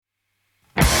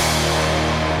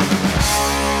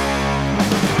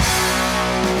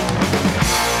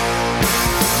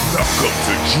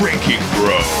Drinking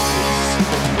Bros.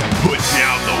 Put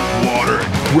down the water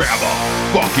and grab a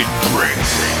fucking drink.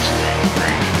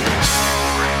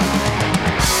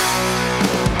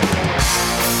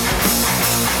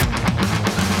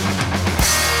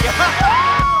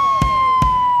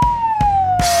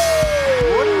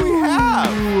 What do we have?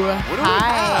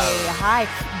 Hi.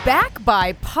 Back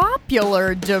by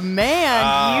popular demand.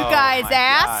 Oh, you guys my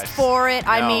asked gosh. for it.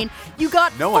 No. I mean, you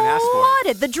got No one asked for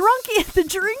flooded. The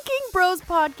Drinking Bros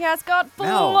podcast got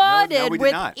No, flooded we did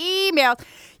with not. emails.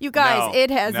 You guys, No,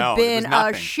 it has no, it been was a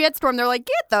nothing. shitstorm. They're like,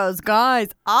 get those guys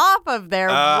off of there.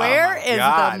 Oh, Where my is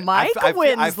God. the Mike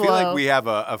Winslow? I feel like we have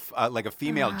a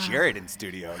female Jared in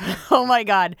studio. Oh my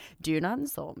God! Do not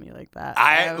insult me like that.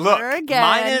 ever Look, again.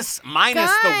 minus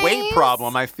the weight Guys.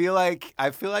 problem. I feel like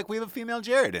we have a female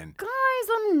Jared in. Guys,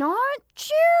 I'm not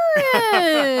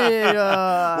Jared.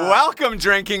 Welcome,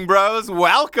 Drinking Bros.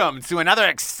 Welcome to another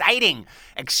exciting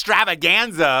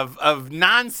extravaganza of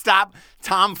nonstop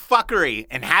tomfuckery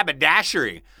and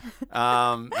haberdashery.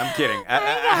 I'm kidding.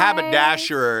 A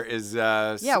haberdasher is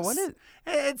Yeah, what is?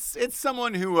 it's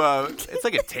someone who it's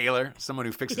like a tailor, someone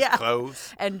who fixes Yeah.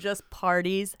 clothes. And just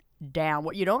parties down.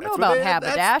 What you don't know That's about what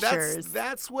haberdashers?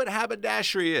 That's what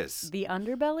haberdashery is. The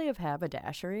underbelly of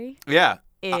haberdashery Yeah.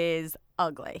 is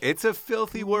ugly. It's a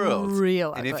filthy world.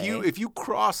 Real And ugly. if you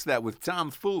cross that with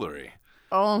tomfoolery,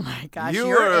 Oh my gosh, You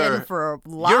you're are- in for a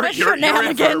lot you're of in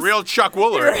shenanigans. for a real Chuck You're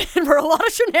Woolery. in for a lot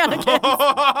of shenanigans.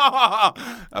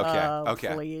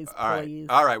 Okay. Please, All right. please.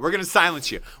 All right. We're gonna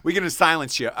silence you.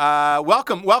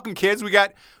 Welcome, kids. We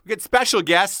got special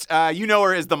guest. You know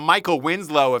her as the Michael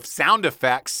Winslow of sound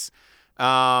effects,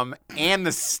 and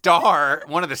the star,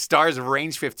 one of the stars of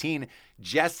Range 15,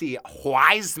 Jessie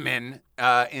Wiseman,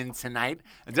 in tonight.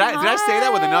 Did I say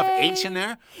that with enough H in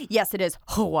there? Yes, it is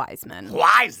Wiseman.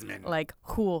 Wiseman. Like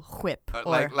cool whip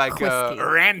or like whiskey.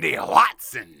 Randy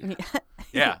Watson.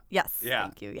 Yeah. Yes. Yeah.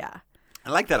 Thank you. Yeah. I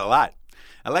like that a lot.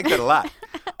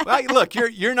 Well, look,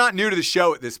 you're not new to the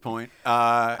show at this point.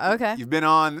 Okay. You've been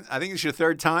on, I think it's your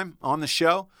third time on the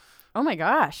show. Oh my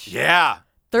gosh. Yeah.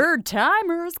 Third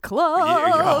Timers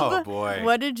Club. Oh boy.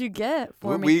 What did you get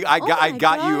for me? I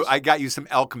Oh got you some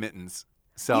elk mittens.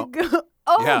 So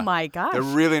Oh yeah, my gosh. they're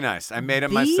really nice. I made them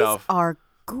These myself. are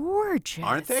gorgeous.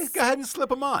 Aren't they? Go ahead and slip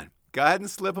them on.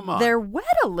 They're wet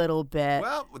a little bit.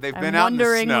 Well, they've I'm been out in the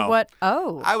wondering snow. what.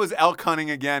 Oh. I was elk hunting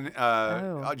again,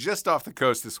 Oh. just off the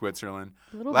coast of Switzerland,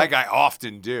 Little like bit- I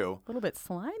often do. a little bit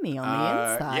slimy on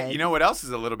the inside. Yeah, you know what else is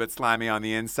a little bit slimy on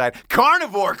the inside?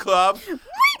 Carnivore Club.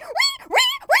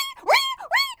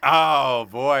 Oh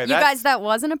boy, You guys, that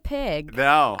wasn't a pig.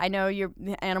 No. I know you're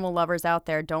animal lovers out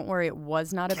there. Don't worry, it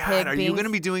was not a God, pig. are you going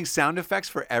to be doing sound effects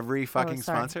for every fucking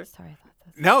sponsor? Sorry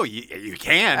about this. No, you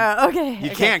can. Okay. You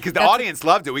can, because the audience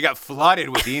loved it. We got flooded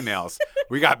with emails.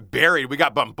 We got buried. We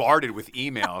got bombarded with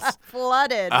emails.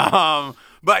 Flooded.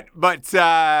 But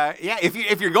yeah,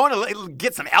 if you're going to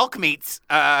get some elk meats,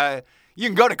 you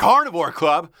can go to Carnivore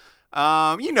Club.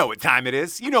 You know what time it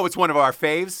is. You know it's one of our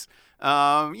faves.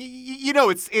 You know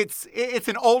it's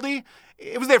an oldie.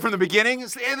 It was there from the beginning.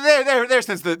 It's there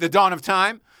since the dawn of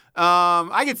time.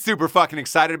 I get super fucking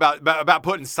excited about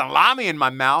putting salami in my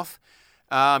mouth.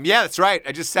 Yeah, that's right.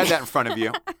 I just said that in front of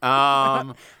you.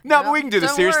 No, but we can do this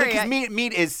Don't seriously worry. because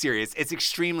meat is serious. It's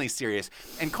extremely serious.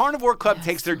 And Carnivore Club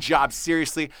takes their job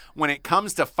seriously when it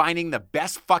comes to finding the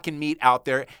best fucking meat out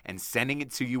there and sending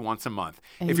it to you once a month.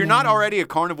 If you're not already a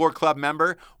Carnivore Club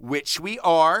member, which we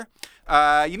are,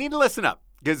 you need to listen up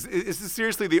because this is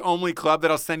seriously the only club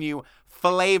that'll send you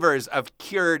flavors of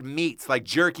cured meats like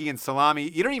jerky and salami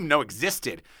you don't even know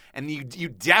existed. And you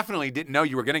definitely didn't know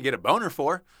you were going to get a boner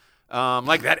for.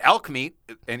 Like that elk meat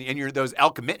and those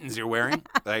elk mittens you're wearing.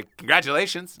 Like,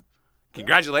 congratulations.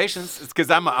 It's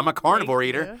because I'm a carnivore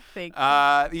eater. Thank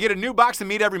You get a new box of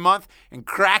meat every month, and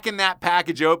cracking that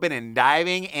package open and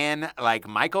diving in like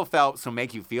Michael Phelps will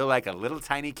make you feel like a little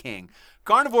tiny king.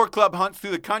 Carnivore Club hunts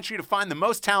through the country to find the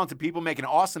most talented people making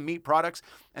awesome meat products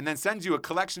and then sends you a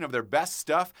collection of their best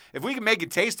stuff. If we could make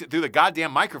it taste it through the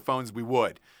goddamn microphones, we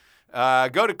would. Go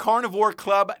to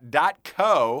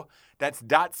carnivoreclub.co. That's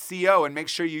 .co, and make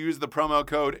sure you use the promo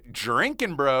code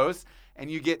DrinkinBros,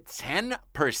 and you get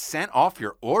 10% off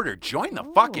your order. Join the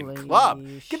fucking Holy club.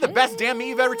 Get the best damn meat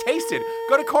you've ever tasted.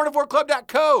 Go to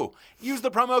carnivoreclub.co. Use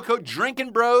the promo code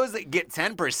DrinkinBros. Get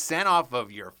 10% off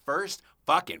of your first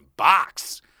fucking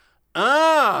box.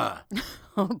 Oh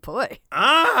boy.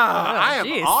 I am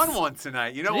jeez. on one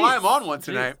tonight. You know why I'm on one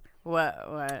tonight?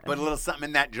 What? Put a little something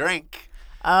in that drink.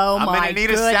 Oh I'm my going to need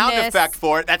goodness. a sound effect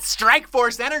for it. That's Strike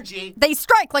Force energy. They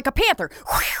strike like a panther.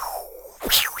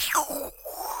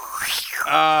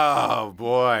 Oh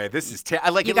boy, this is I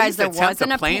like You at guys, least there attempt a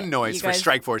wasn't a plane pa- noise you for guys-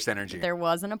 Strike Force Energy. There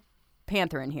wasn't a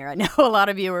panther in here. I know a lot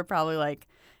of you were probably like,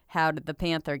 how did the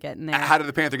panther get in there? How did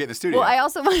the panther get in the studio? Well, I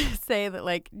also want to say that,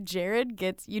 like, Jared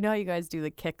gets, you know how you guys do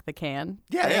the kick the can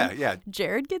thing? Yeah.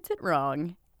 Jared gets it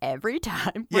wrong every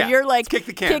time. Yeah, When you're like, kick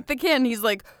the can. Kick the can. He's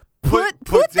like,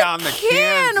 Put down the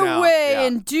can down. away Yeah.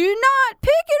 and do not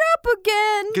pick it up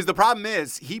again. Because the problem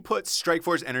is, he puts Strike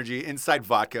Force Energy inside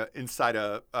vodka, inside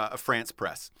a France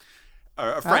press,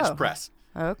 or a French Oh. press.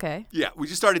 Okay. Yeah, we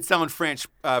just started selling French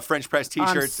press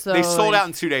T-shirts. so They sold out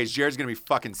in 2 days. Jared's gonna be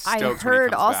fucking stoked I when he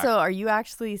heard comes also, back. are you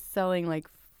actually selling, like,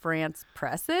 France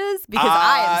presses? Because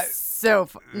I am so...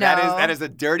 No. That is a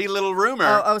dirty little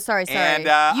rumor. Oh, sorry. And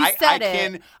You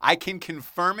said I can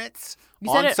confirm it You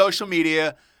said on it- social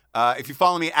media. If you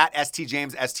follow me at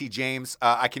STJames,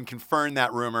 I can confirm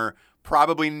that rumor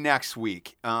probably next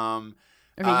week.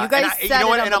 Okay, you guys said you know it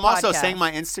what? on And the I'm also podcast. saying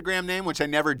my Instagram name, which I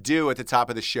never do at the top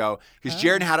of the show, because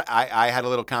Jared I had a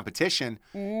little competition.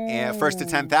 And first to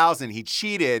 10,000, he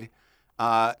cheated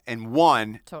and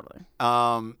won. Totally.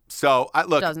 So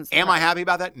look, Doesn't am I surprise. happy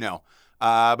about that? No.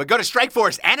 But go to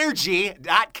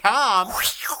StrikeForceEnergy.com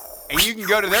and you can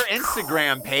go to their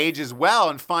Instagram page as well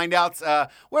and find out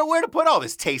where to put all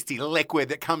this tasty liquid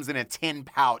that comes in a tin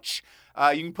pouch.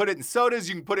 You can put it in sodas,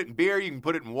 you can put it in beer, you can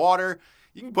put it in water,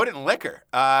 you can put it in liquor.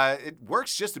 It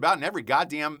works just about in every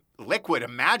goddamn liquid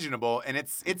imaginable, and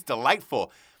it's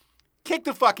delightful. Kick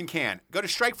the fucking can. Go to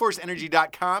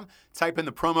StrikeForceEnergy.com, type in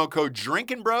the promo code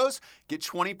Drinkin' Bros, get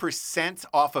 20%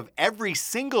 off of every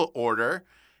single order,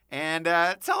 and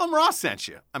tell them Ross sent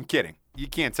you. I'm kidding. You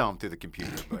can't tell them through the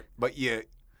computer, but you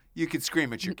could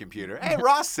scream at your computer, hey,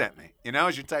 Ross sent me,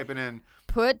 as you're typing in.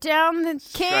 Put down the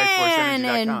can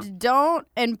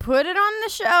and put it on the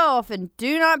shelf and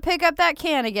do not pick up that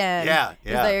can again. Yeah.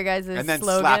 Is that your guys' And then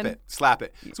slogan? slap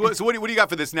it. So what do you got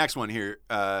for this next one here,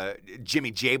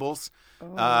 Jimmy Jables?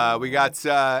 We got,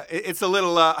 it's a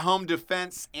little home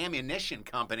defense ammunition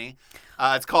company.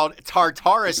 It's called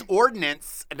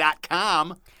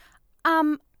TartarusOrdnance.com.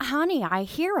 Honey, I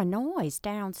hear a noise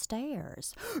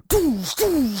downstairs. Doosh,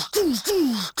 doosh, doosh,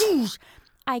 doosh, doosh.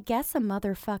 I guess a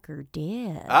motherfucker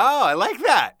did. Oh, I like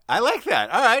that. All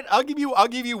right, I'll give you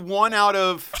 1 out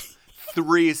of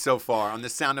 3 so far on the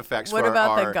sound effects. What for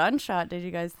about our... the gunshot? Did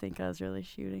you guys think I was really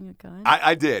shooting a gun?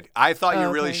 I did. I thought you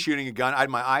were really okay. shooting a gun. I had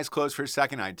my eyes closed for a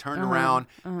second. I turned around,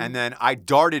 and then I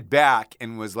darted back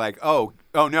and was like, oh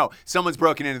no, someone's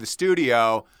broken into the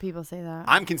studio. People say that.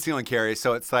 I'm concealing carry,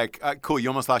 so it's like, cool, you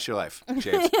almost lost your life,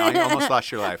 James. You almost lost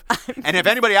your life. And if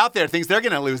anybody out there thinks they're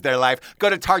going to lose their life, go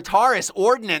to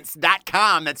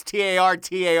TartarusOrdnance.com. That's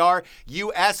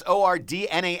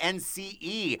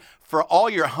TartarusOrdnance for all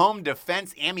your home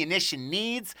defense ammunition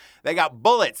needs. They got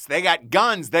bullets, they got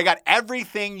guns, they got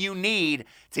everything you need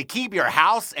to keep your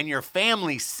house and your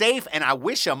family safe, and I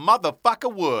wish a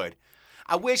motherfucker would.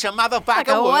 And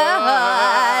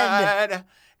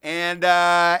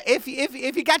if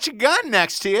you got your gun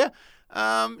next to you,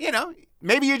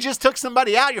 maybe you just took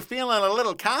somebody out, you're feeling a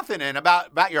little confident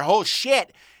about your whole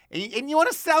shit, and you want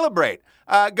to celebrate.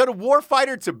 Go to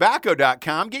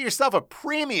warfightertobacco.com, get yourself a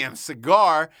premium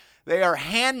cigar. They are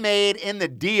handmade in the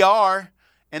DR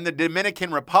in the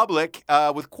Dominican Republic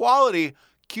with quality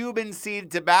Cuban seed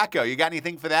tobacco. You got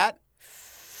anything for that?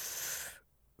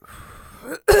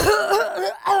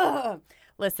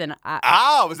 Listen,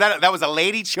 that was a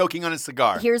lady choking on a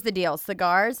cigar. here's the deal.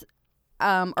 Cigars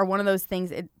are one of those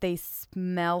things, they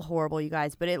smell horrible, you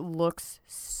guys, but it looks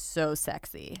so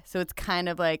sexy. So it's kind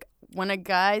of like when a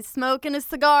guy's smoking a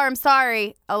cigar, I'm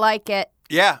sorry, I like it.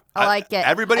 Yeah, I like it.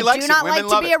 Everybody likes it. I do not Women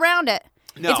like love to be it. around it.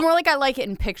 No. It's more like I like it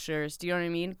in pictures. Do you know what I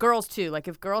mean? Girls too. Like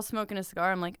if girls smoking a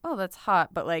cigar, I'm like, oh, that's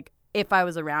hot. But like if I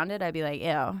was around it, I'd be like,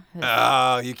 ew.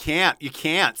 Oh, you can't.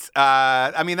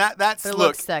 I mean that's But it look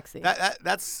looks sexy.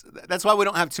 That's why we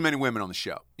don't have too many women on the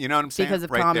show. You know what I'm saying? Because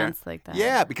of Right comments there. like that.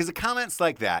 Yeah, because of comments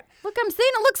like that. Look, I'm saying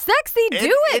it looks sexy.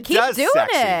 Do it. Keep does doing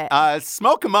sexy. it.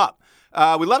 Smoke them up.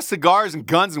 We love cigars and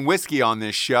guns and whiskey on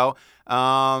this show.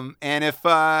 And if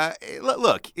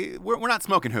look, we're not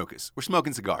smoking hookahs. We're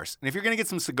smoking cigars. And if you're gonna get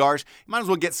some cigars, you might as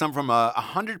well get some from a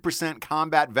 100%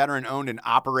 combat veteran owned and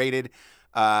operated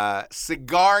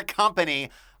cigar company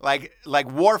like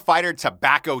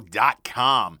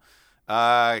warfightertobacco.com.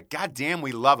 God damn,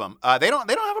 we love them. They don't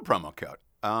have a promo code,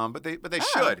 but they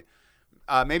should.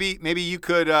 Maybe you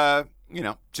could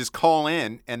just call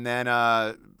in and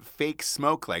then fake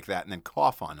smoke like that and then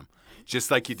cough on them,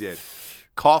 just like you did.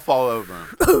 Cough all over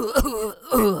them.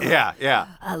 Yeah.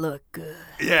 I look good.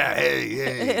 Yeah,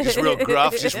 hey. Just real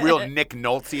gruff, just real Nick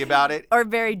Nolte about it. Or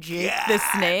very Jake the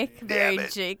Snake. damn Very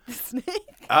it. Jake the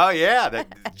Snake. Oh, yeah.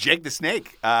 That Jake the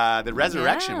Snake. The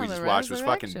Resurrection we just watched was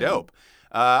fucking dope.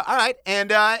 All right.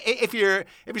 And if you're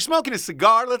smoking a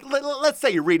cigar, let's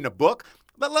say you're reading a book.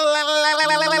 Let's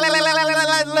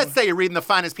say you're reading the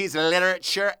finest piece of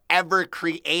literature ever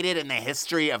created in the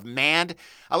history of man.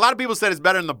 A lot of people said it's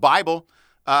better than the Bible.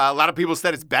 A lot of people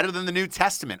said it's better than the New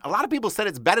Testament. A lot of people said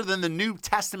it's better than the New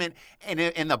Testament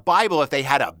in the Bible if they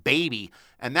had a baby.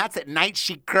 And that's At Night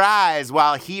She Cries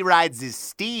While He Rides His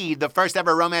Steed, the first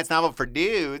ever romance novel for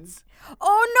dudes.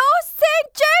 Oh no, St.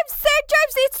 James,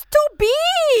 it's too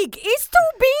big. It's too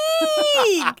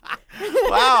big.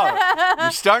 Wow,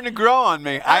 you're starting to grow on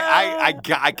me. I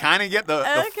kind of get the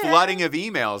flooding of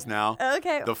emails now.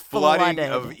 Okay. The flooding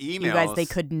of emails. You guys, they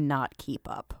could not keep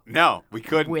up. No, we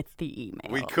couldn't. With the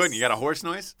emails. We couldn't. You got a horse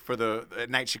noise for the At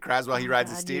Night She Cries While He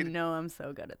Rides His Steed? You know I'm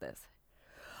so good at this.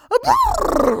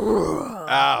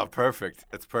 Oh, perfect.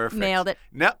 That's perfect. Nailed it.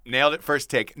 Nope, nailed it first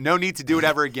take. No need to do it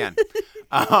ever again.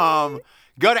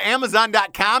 Go to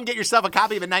Amazon.com, get yourself a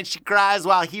copy of At Night She Cries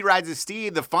While He Rides His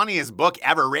Steed, the funniest book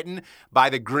ever written by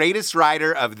the greatest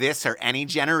writer of this or any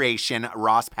generation,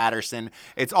 Ross Patterson.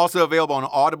 It's also available on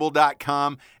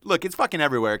Audible.com. Look, it's fucking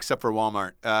everywhere except for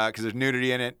Walmart because there's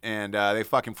nudity in it, and they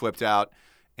fucking flipped out.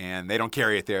 And they don't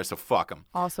carry it there, so fuck them.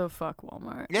 Also, fuck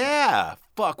Walmart. Yeah,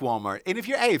 fuck Walmart. And if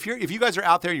you guys are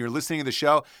out there and you're listening to the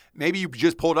show, maybe you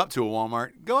just pulled up to a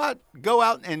Walmart. Go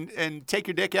out and take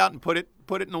your dick out and put it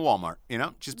in the Walmart. You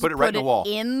know, just put it right in the wall.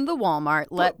 In the Walmart.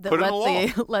 Let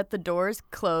the doors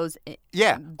close.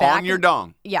 Yeah, on your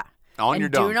dong. Yeah. On your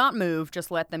dong. Do not move. Just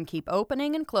let them keep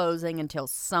opening and closing until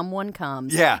someone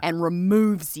comes and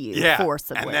removes you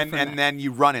forcibly. And then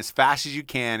you run as fast as you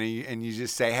can and you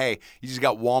just say, hey, you just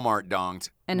got Walmart donged.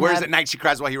 Where's At Night She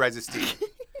Cries While He Rides His Steed?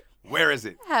 Where is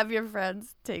it? Have your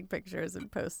friends take pictures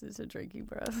and post it to Drinking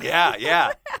Bros.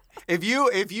 Yeah. If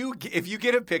you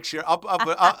get a picture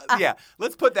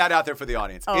let's put that out there for the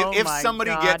audience. If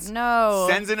somebody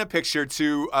sends in a picture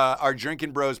to our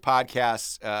Drinking Bros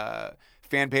podcast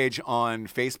fan page on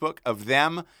Facebook of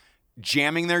them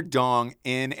jamming their dong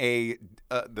in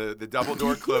the double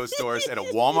door closed doors at a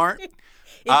Walmart.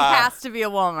 It has to be a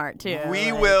Walmart too.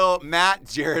 We will, Matt,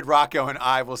 Jared, Rocco, and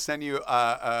I will send you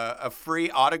a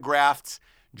free autographed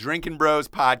Drinking Bros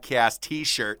podcast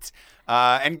T-shirt.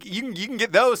 And you can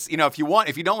get those, if you want.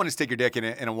 If you don't want to stick your dick in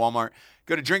a Walmart,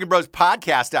 go to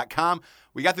drinkingbrospodcast.com.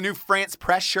 We got the new France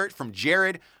Press shirt from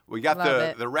Jared. We got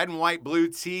the red and white blue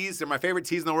tees. They're my favorite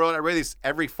tees in the world. I wear these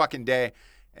every fucking day.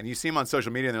 And you see them on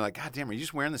social media, and they're like, God damn, are you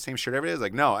just wearing the same shirt every day? It's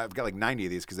like, no, I've got like 90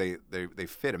 of these because they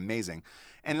fit amazing.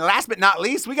 And last but not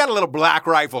least, we got a little Black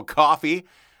Rifle Coffee.com.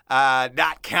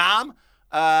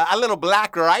 A little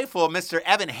Black Rifle, Mr.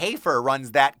 Evan Hafer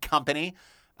runs that company.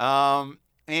 And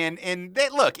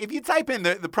look, if you type in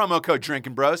the promo code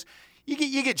Drinking Bros, you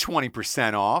get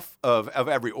 20% off of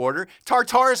every order.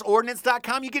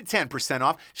 TartarusOrdinance.com, you get 10%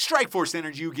 off. Strikeforce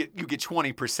Energy, you get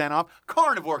 20% off.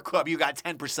 Carnivore Club, you got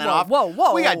 10% off.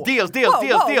 Whoa. We got deals coming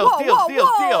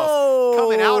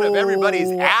out of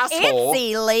everybody's asshole.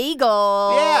 It's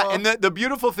illegal. Yeah, and the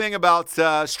beautiful thing about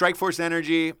Strikeforce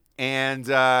Energy and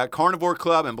Carnivore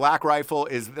Club and Black Rifle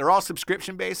is they're all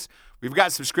subscription-based. We've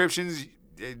got subscriptions.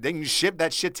 They can ship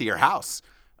that shit to your house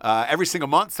every single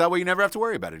month, so that way you never have to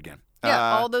worry about it again.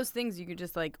 Yeah, all those things you could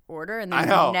just order and then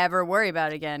you never worry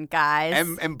about it again,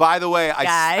 guys. And by the way,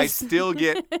 I still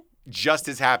get just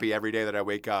as happy every day that I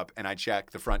wake up and I check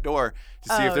the front door to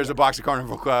see if there's a box of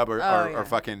Carnival Club or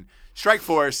fucking Strike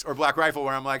Force or Black Rifle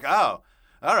where I'm like, oh,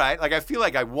 all right. Like I feel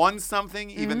like I won something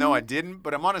even though I didn't,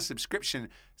 but I'm on a subscription.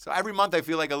 So every month I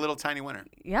feel like a little tiny winner.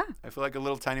 Yeah. I feel like a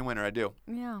little tiny winner. I do.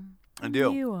 Yeah. I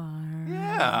do. You are.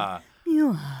 Yeah. You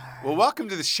are. Well, welcome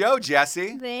to the show,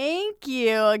 Jessie. Thank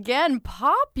you. Again,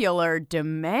 popular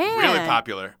demand. Really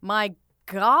popular. My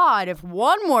God, if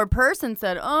one more person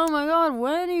said, oh my God,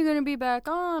 when are you going to be back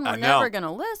on? We're never going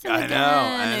to listen again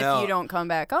I know. if you don't come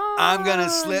back on. I'm going to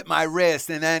slit my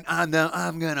wrist and then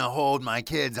I'm going to hold my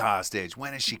kids hostage.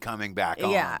 When is she coming back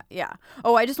on? Yeah.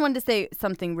 Oh, I just wanted to say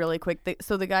something really quick.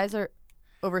 So the guys are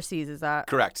overseas, is that?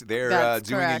 Correct. They're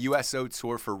doing correct. a USO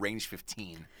tour for Range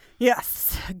 15.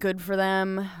 Yes, good for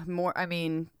them.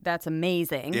 That's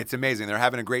amazing. It's amazing. They're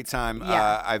having a great time.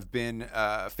 Yeah. I've been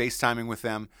FaceTiming with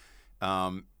them.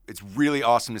 It's really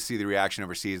awesome to see the reaction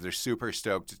overseas. They're super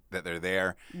stoked that they're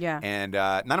there. Yeah. And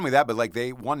not only that, but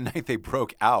one night they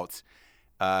broke out.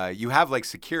 You have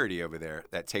security over there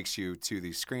that takes you to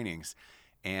these screenings.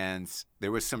 And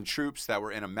there was some troops that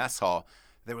were in a mess hall.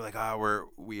 They were like,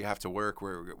 we have to work.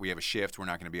 We have a shift. We're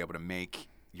not going to be able to make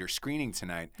your screening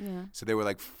tonight. Yeah. So they were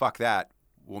like, fuck that.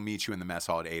 We'll meet you in the mess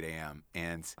hall at 8 a.m.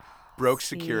 And broke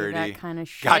security, that kind of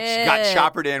shit. got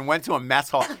choppered in, went to a mess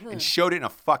hall, and showed it in a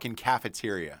fucking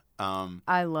cafeteria.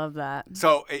 I love that.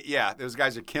 So, yeah, those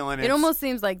guys are killing it. It almost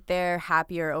seems like they're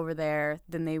happier over there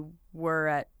than they were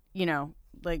at,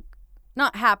 like,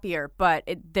 not happier, but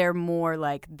they're more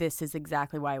like, this is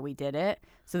exactly why we did it.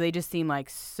 So they just seem like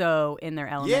so in their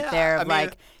element there. Of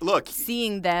like, look,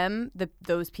 seeing them,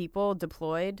 those people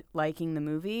deployed, liking the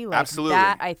movie. Like, absolutely.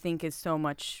 That, I think, is so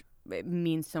much, it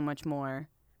means so much more.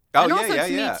 Oh, and yeah, also yeah,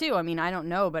 to yeah. me, too. I mean, I don't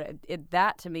know, but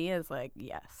that to me is like,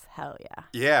 yes, hell yeah.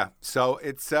 Yeah. So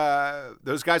it's,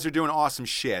 those guys are doing awesome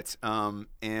shit. And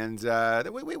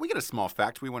we get a small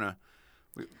fact. We want to.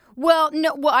 Well,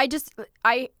 no. Well, I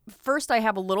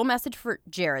have a little message for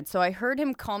Jared. So I heard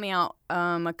him call me out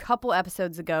a couple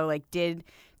episodes ago. Like, did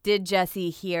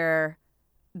Jessie hear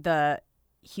the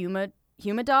Huma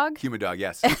Dog? Huma Dog,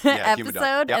 yes. Yeah, episode,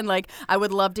 Dog. Yep. And like, I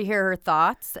would love to hear her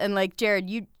thoughts. And like, Jared,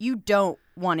 you don't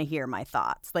want to hear my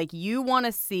thoughts. Like, you want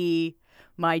to see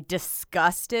my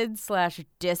disgusted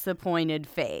 / disappointed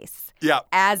face. Yeah.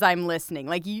 As I'm listening,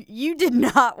 like, you did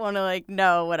not want to like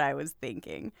know what I was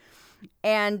thinking.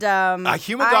 And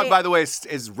Huma Dog, by the way,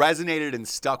 is resonated and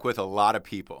stuck with a lot of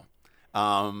people.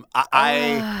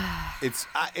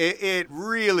 It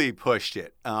really pushed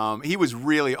it. He was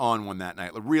really on one that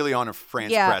night, really on a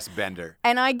France press bender.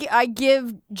 And I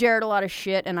give Jared a lot of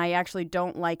shit, and I actually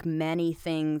don't like many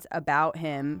things about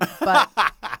him. But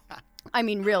I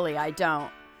mean, really, I don't.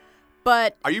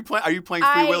 But are you playing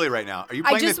Free Willy right now? Are you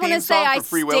playing the theme song for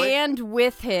Free Willy? I stand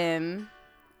with him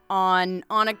on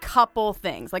a couple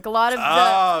things, like a lot of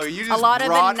the you just brought of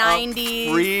the 90s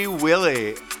Free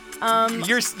Willy.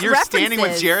 You're standing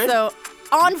with Jared. So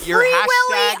on Free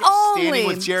Willy only, standing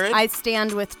with Jared. I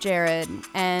stand with Jared,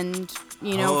 and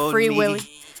Free Willy.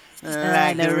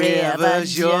 Like the river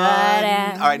Jordan.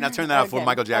 All right, now turn that off before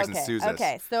Michael Jackson sues us.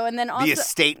 Okay, so and then also the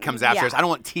estate comes after us. I don't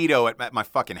want Tito at my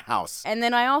fucking house. And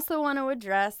then I also want to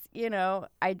address,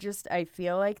 I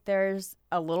feel like there's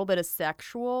a little bit of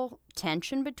sexual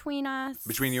tension between us.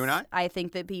 Between you and I? I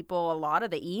think that a lot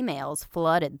of the emails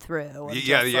flooded through.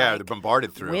 Yeah, they're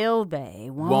bombarded through. Will they?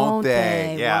 Won't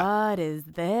they? Yeah. What is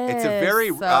this? It's a very.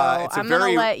 I'm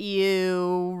gonna let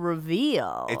you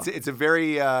reveal. It's a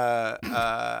very.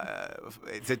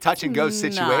 It's a touch and go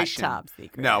situation. Not top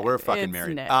secret. No, we're fucking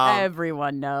married.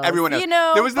 Everyone knows. Everyone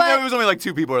knows. There was only like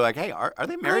two people who were like, "Hey, are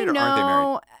they married or aren't they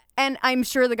married?" And I'm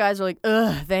sure the guys are like,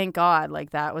 ugh, thank God.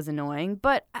 Like, that was annoying.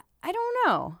 But I don't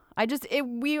know.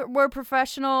 We're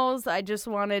professionals. I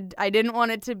didn't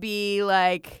want it to be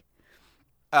like.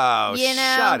 Oh,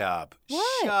 shut up.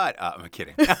 What? Shut up. I'm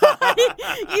kidding.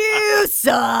 You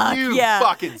suck. You yeah.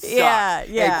 fucking suck. Yeah.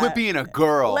 Hey, quit being a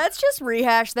girl. Let's just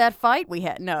rehash that fight we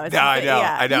had. No,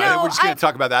 I know. No, we're just going to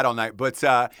talk about that all night. But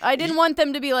I didn't want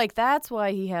them to be like, that's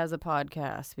why he has a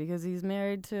podcast, because he's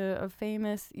married to a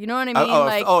famous, you know what I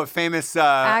mean? A famous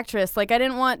actress. Like, I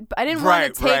didn't want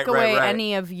to take away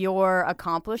any of your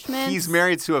accomplishments. He's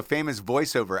married to a famous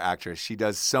voiceover actress. She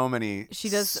does so many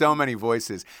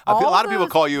voices. A lot of people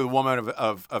call you a woman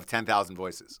of 10,000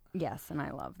 voices. Yes, and I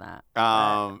love that.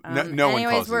 No one calls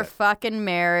anyways, we're you that. fucking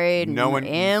married. No one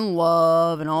in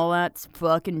love and all that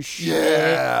fucking shit.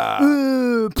 Yeah.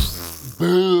 Ooh,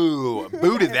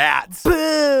 boo to that.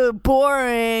 Boo,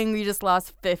 boring. We just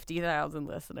lost 50,000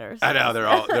 listeners. I know they're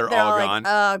all gone.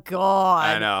 Like, oh God.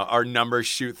 I know our numbers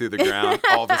shoot through the ground.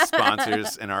 All the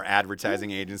sponsors and our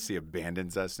advertising agency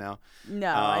abandons us now.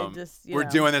 No, we're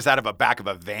doing this out of the back of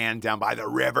a van down by the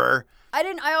river.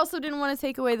 I also didn't want to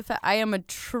take away the fact I am a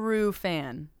true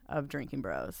fan of Drinking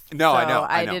Bros. No, so I know.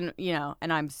 I didn't,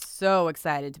 and I'm so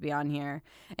excited to be on here.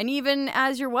 And even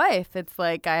as your wife, it's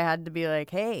like I had to be like,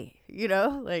 hey,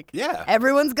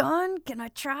 everyone's gone. Can I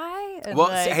try?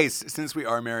 And since we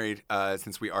are married,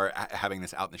 since we are having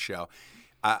this out in the show,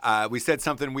 we said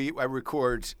something. I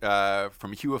record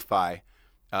from Huify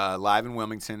live in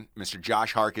Wilmington. Mr.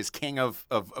 Josh Hark is king of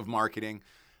marketing.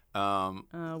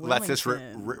 Lets us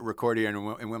record here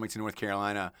in Wilmington, North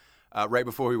Carolina. Right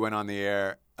before we went on the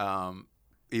air,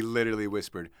 he literally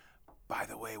whispered, "By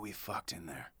the way, we fucked in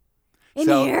there."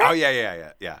 Here? Oh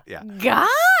yeah. Guys,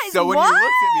 so when what? you looked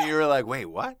at me, you were like, "Wait,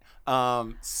 what?"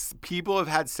 People have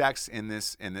had sex in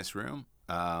this room.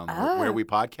 Where we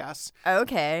podcast.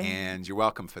 Okay. And you're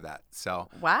welcome for that. So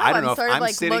wow, I don't know sort if of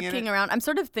I'm sitting looking around. I'm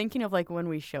sort of thinking of like when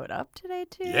we showed up today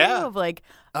too. Yeah. Of like,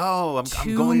 I'm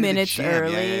 2 going minutes to the gym.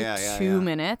 early. Yeah. 2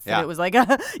 minutes. Yeah. And it was like,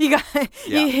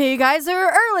 you guys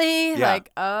are early. Yeah.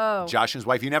 Like, oh. Josh and his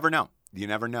wife. You never know. You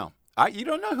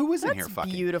don't know who was in here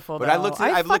fucking. Beautiful. But though.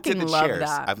 I've looked at the chairs.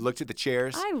 That. I've looked at the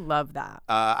chairs. I love that.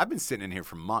 I've been sitting in here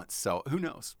for months. So who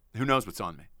knows? Who knows what's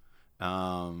on me?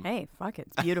 Hey, fuck it.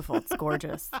 It's beautiful. It's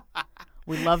gorgeous.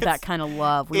 We love that kind of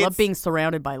love. We love being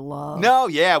surrounded by love. No,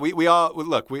 yeah, we all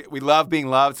look. We love being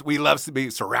loved. We love to be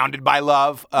surrounded by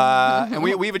love. And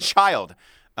we have a child,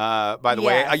 by the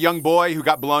way, a young boy who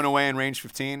got blown away in Range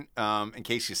 15. In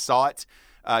case you saw it,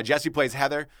 Jessie plays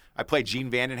Heather. I play Gene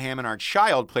Vandenham, and our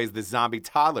child plays the zombie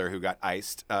toddler who got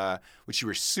iced, which you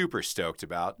were super stoked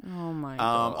about. Oh my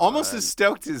god! Almost as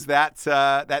stoked as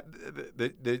the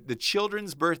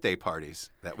children's birthday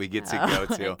parties that we get to go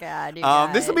to. Oh my god! You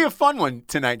guys. This will be a fun one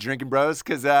tonight, Drinking Bros,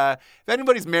 because if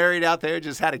anybody's married out there,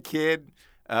 just had a kid.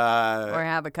 Or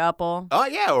have a couple. Oh,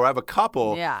 yeah, or have a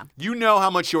couple. Yeah. You know how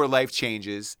much your life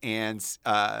changes, and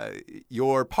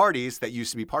your parties that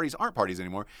used to be parties aren't parties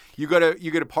anymore. You go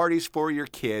to parties for your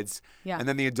kids, and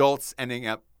then the adults ending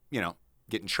up,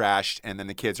 getting trashed, and then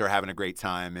the kids are having a great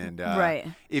time. And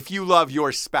if you love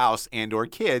your spouse and or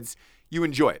kids, you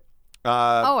enjoy it.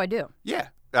 I do. Yeah.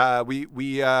 We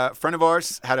friend of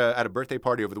ours had a birthday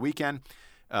party over the weekend.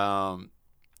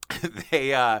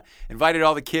 They invited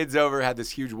all the kids over, had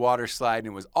this huge water slide, and it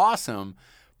was awesome.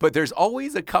 But there's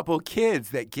always a couple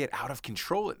kids that get out of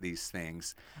control at these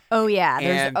things. Oh, yeah.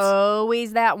 There's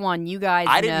always that one. You guys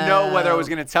I didn't know whether I was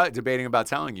going to debating about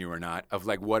telling you or not, of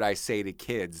like what I say to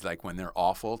kids, like when they're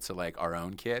awful to like our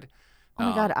own kid. Oh,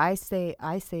 my God. I say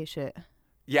shit.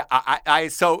 Yeah,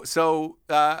 this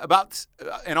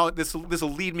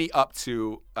will lead me up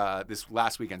to this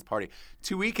last weekend's party.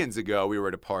 2 weekends ago, we were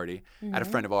at a party at a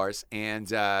friend of ours, and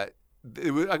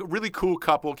it was a really cool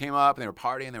couple came up, and they were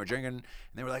partying, they were drinking, and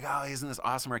they were like, "Oh, isn't this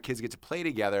awesome? Our kids get to play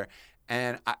together."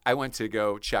 And I went to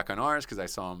go check on ours because I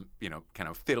saw him, kind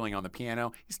of fiddling on the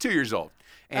piano. He's 2 years old,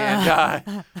 and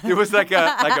it was like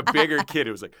a bigger kid.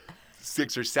 It was like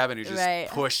 6 or 7 who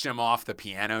just pushed him off the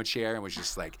piano chair and was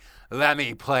just like, "Let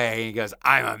me play." He goes,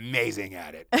 "I'm amazing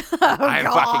at it."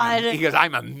 He goes,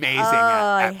 "I'm amazing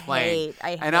at playing."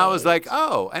 I was like,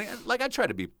 "Oh," and I tried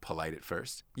to be polite at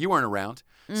first. You weren't around,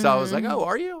 so I was like, "Oh,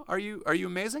 are you? Are you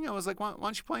amazing?" I was like, "Why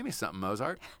don't you play me something,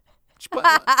 Mozart?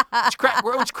 Why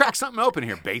don't you crack something open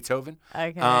here, Beethoven?"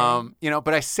 Okay.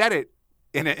 But I said it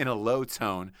in a low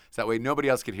tone, so that way nobody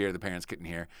else could hear, the parents couldn't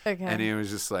hear. Okay. And he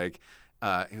was just like.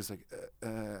 He was like,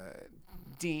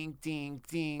 ding, ding,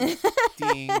 ding, ding,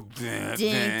 ding,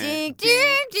 ding,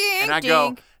 ding, ding. And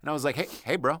I was like,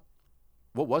 hey, bro,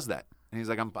 what was that? And he's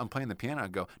like, I'm playing the piano. I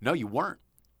go, "No, you weren't.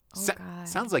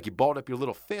 Sounds like you balled up your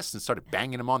little fist and started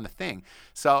banging him on the thing."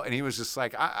 And he was just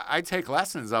like, I take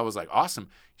lessons. I was like, "Awesome.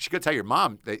 You should go tell your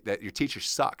mom that your teacher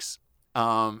sucks."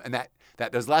 And that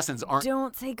those lessons aren't.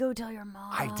 Don't say go tell your mom.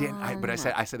 I didn't. But I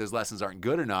said those lessons aren't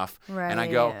good enough. Right. And I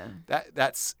go,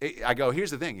 I go,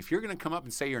 here's the thing. If you're going to come up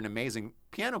and say you're an amazing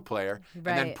piano player and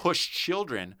then push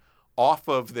children off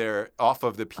of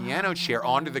the piano chair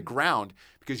onto the ground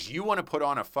because you want to put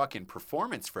on a fucking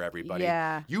performance for everybody,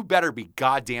 you better be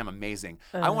goddamn amazing.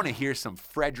 I want to hear some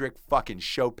Frederick fucking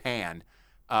Chopin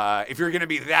if you're going to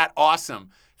be that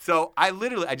awesome. So I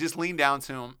just leaned down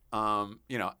to him,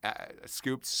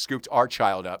 scooped our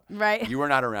child up. Right. You were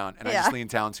not around. And I just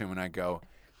leaned down to him and I go,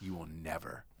 "You will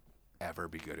never, ever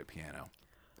be good at piano.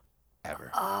 Ever."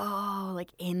 Oh,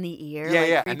 like in the ear? Yeah, like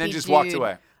yeah. And then just walked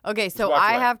away. Okay, so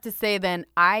I have to say then,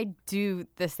 I do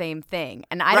the same thing.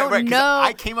 And I don't know.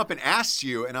 I came up and asked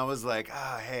you and I was like,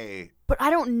 hey. But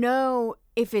I don't know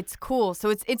if it's cool.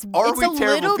 So it's Are we a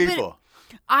terrible little people? Bit.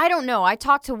 I don't know. I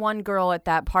talked to one girl at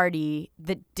that party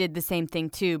that did the same thing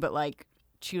too, but like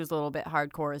she was a little bit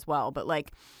hardcore as well. But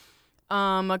like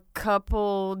a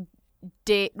couple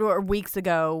weeks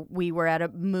ago, we were at a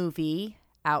movie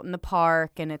out in the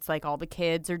park, and it's like all the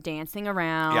kids are dancing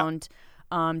around.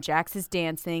 Yep. Jax is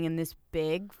dancing, and this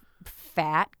big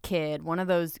fat kid, one of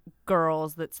those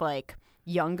girls that's like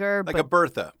younger, like a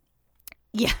Bertha.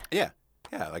 Yeah. Yeah.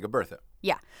 Yeah, like a Bertha.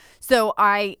 Yeah. So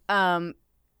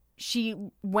she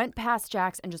went past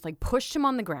Jax and just like pushed him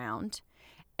on the ground,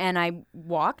 and I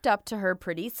walked up to her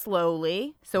pretty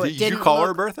slowly. So Did you call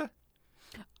her Bertha?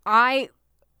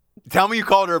 Tell me you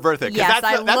called her Bertha. Yes,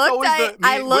 I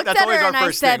looked at her and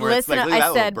I said, "Listen up."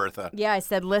 I said, Bertha. "Yeah," I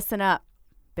said, "Listen up,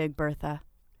 Big Bertha.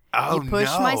 Oh, you push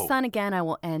my son again, I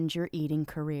will end your eating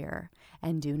career.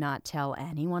 And do not tell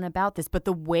anyone about this." But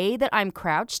the way that I'm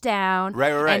crouched down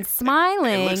and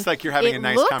smiling, it looks like you're having a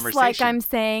nice conversation. It looks like I'm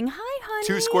saying, "Hi, honey.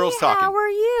 Two squirrels talking. How are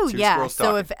you?" Squirrels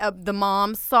so talking. if the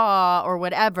mom saw or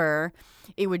whatever,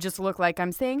 it would just look like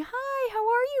I'm saying, "Hi, how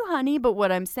are you, honey?" But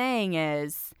what I'm saying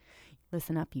is,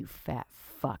 "Listen up, you fat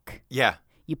fuck. Yeah.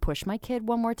 You push my kid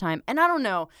one more time." And I don't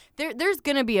know. There's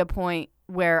going to be a point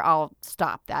where I'll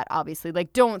stop that, obviously.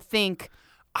 Like, don't think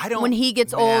when he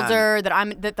gets older,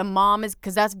 that the mom is,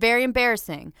 because that's very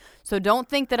embarrassing. So don't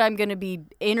think that I'm going to be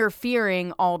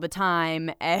interfering all the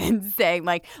time and saying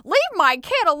like, leave my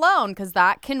kid alone, because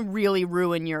that can really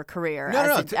ruin your career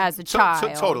as a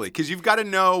child. Totally, because you've got to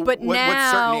know what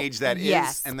certain age that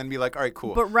is, and then be like, all right,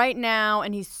 cool. But right now,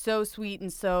 and he's so sweet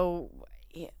and so,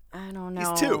 I don't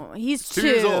know. He's 2 2.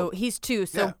 years old. He's 2.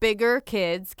 So bigger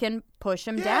kids can push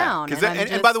him down.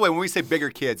 And by the way, when we say bigger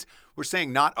kids, we're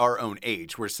saying not our own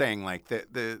age. We're saying like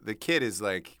the kid is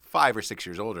like 5 or 6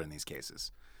 years older in these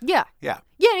cases. Yeah.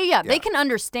 They can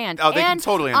understand. Oh, they can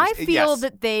totally understand. I feel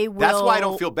that they will. That's why I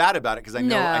don't feel bad about it, because I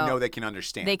know they can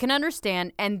understand. They can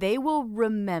understand, and they will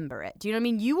remember it. Do you know what I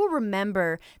mean? You will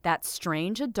remember that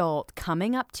strange adult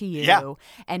coming up to you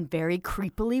and very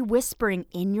creepily whispering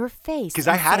in your face. Because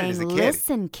I had it as a kid.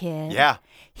 Listen, kid. Yeah.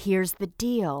 Here's the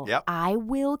deal. Yep. I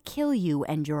will kill you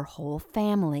and your whole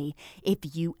family if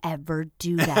you ever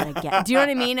do that again. Do you know what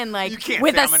I mean? And like, you can't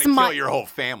with say I'm going to kill your whole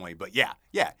family, but yeah.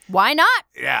 Why not?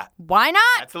 Yeah. Why not?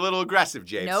 That's a little aggressive,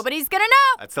 James. Nobody's going to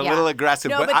know. That's a little aggressive.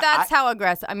 No, but that's how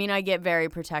aggressive. I mean, I get very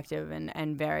protective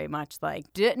and very much like,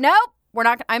 nope, we're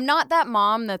not. I'm not that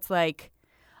mom that's like,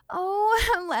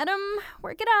 oh, let them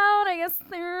work it out. I guess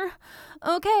they're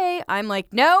okay. I'm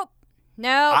like, nope.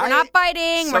 No, we're not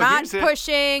fighting. We're not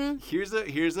pushing.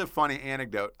 Here's a funny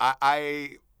anecdote.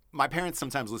 My parents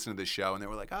sometimes listen to this show, and they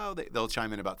were like, oh, they'll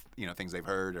chime in about things they've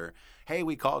heard, or hey,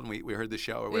 we called and we heard the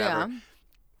show or whatever. Yeah.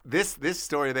 This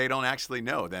story they don't actually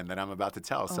know then that I'm about to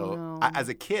tell. So as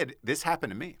a kid, this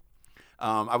happened to me.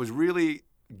 I was really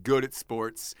good at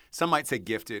sports. Some might say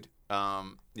gifted.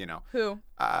 Who?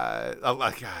 A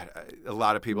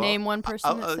lot of people. Name one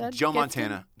person that said Joe gifted?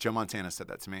 Montana. Joe Montana said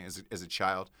that to me as a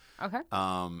child. Okay.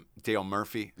 Dale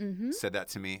Murphy said that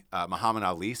to me. Muhammad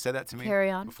Ali said that to me. Carry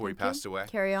on. Before he passed away.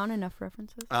 Carry on. Enough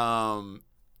references.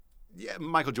 Yeah,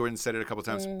 Michael Jordan said it a couple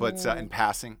times, but in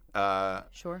passing.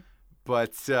 Sure.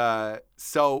 But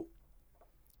so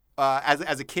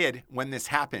as a kid, when this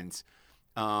happened,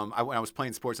 when I was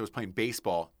playing sports, I was playing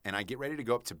baseball, and I get ready to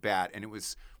go up to bat, and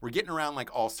we're getting around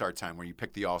like all-star time where you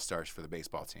pick the all-stars for the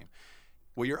baseball team.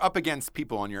 Well, you're up against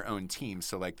people on your own team,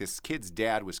 so like this kid's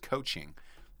dad was coaching,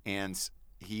 and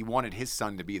he wanted his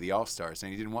son to be the all-stars,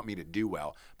 and he didn't want me to do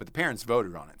well, but the parents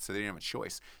voted on it, so they didn't have a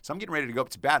choice. So I'm getting ready to go up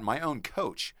to bat, and my own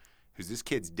coach, who's this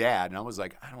kid's dad, and I was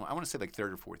like, I want to say like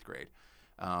 3rd or 4th grade.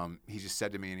 He just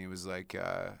said to me, and he was like,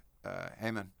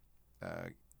 hey, man,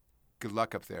 good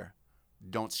luck up there.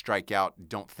 Don't strike out.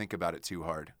 Don't think about it too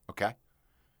hard, okay?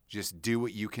 Just do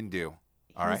what you can do,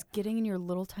 all right? He's getting in your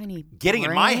little tiny Getting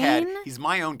brain? in my head. He's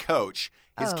my own coach.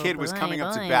 His kid was coming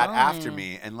up to bat after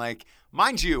me. And, like,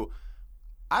 mind you,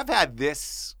 I've had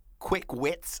this quick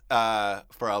wits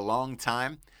for a long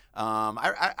time.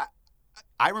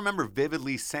 I remember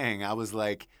vividly saying, I was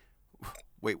like,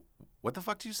 wait, what the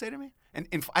fuck did you say to me? And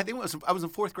I think I was in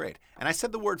 4th grade, and I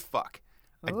said the word fuck.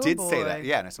 I did say that.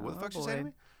 Yeah, and I said, what the fuck did you say to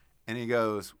me? And he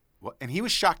goes, what? And he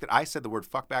was shocked that I said the word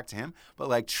fuck back to him. But,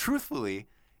 like, truthfully,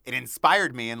 it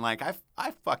inspired me. And, like, I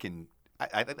think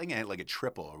I had, like, a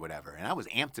triple or whatever. And I was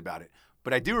amped about it.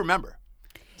 But I do remember.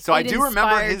 So I do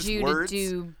remember his words.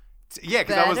 Yeah,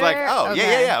 because I was like,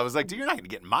 yeah. I was like, dude, you're not going to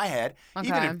get in my head. Okay.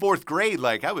 Even in 4th grade,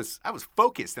 like, I was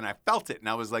focused, and I felt it. And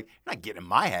I was like, you're not getting in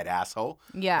my head, asshole.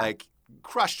 Yeah. Like,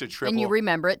 crushed a triple. And you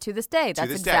remember it to this day.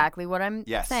 That's exactly what I'm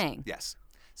saying. Yes.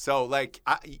 So, like,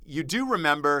 you do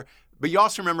remember, but you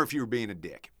also remember if you were being a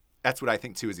dick. That's what I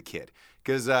think, too, as a kid.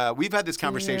 Because we've had this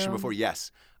conversation before.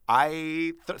 Yes.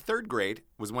 3rd grade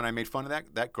was when I made fun of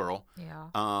that girl.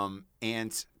 Yeah.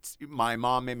 And my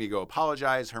mom made me go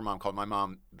apologize. Her mom called my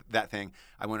mom that thing.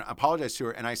 I went to apologize to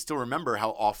her, and I still remember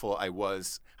how awful I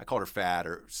was. I called her fat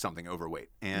or something, overweight.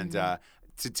 And to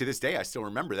this day, I still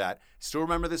remember that. Still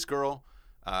remember this girl.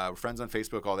 We're friends on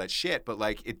Facebook, all that shit. But,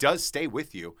 like, it does stay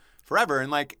with you forever.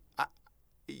 And, like,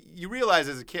 you realize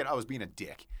as a kid I was being a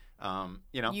dick.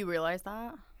 You realize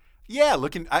that? Yeah,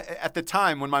 at the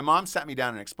time when my mom sat me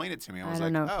down and explained it to me, I was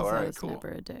like, oh, all right, cool. I was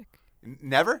never a dick.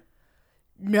 Never?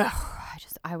 No,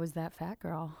 I was that fat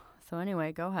girl. So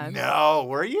anyway, go ahead. No,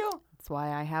 were you? That's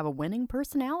why I have a winning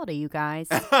personality, you guys.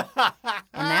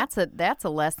 And that's a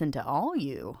lesson to all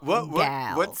you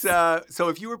gals. So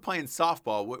if you were playing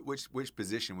softball, which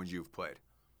position would you have played?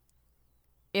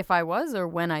 If I was, or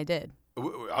when I did?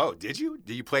 Oh, did you?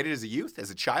 Did you play it as a youth, as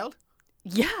a child?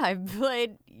 Yeah, I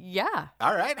played. Yeah.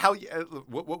 All right. How?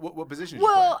 What position did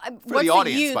you play? For the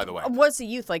audience, by the way. What's a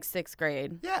youth, like 6th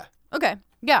grade? Yeah. Okay.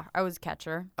 Yeah, I was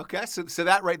catcher. Okay, so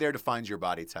that right there defines your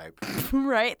body type.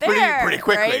 Right there. Pretty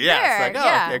quickly. Right yeah. There. It's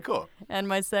like, okay, cool. And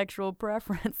my sexual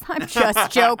preference. I'm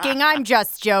just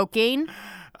joking.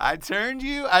 I turned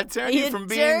you You from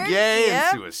being turned- gay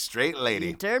yep. into a straight lady.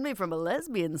 You turned me from a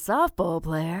lesbian softball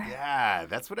player. Yeah,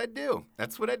 that's what I do.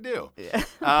 Yeah.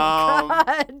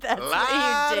 A That's lot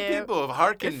what you of do. people have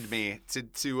hearkened me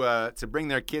to bring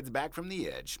their kids back from the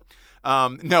edge.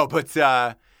 No, but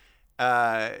so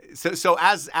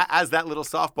as that little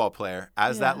softball player,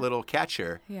 as that little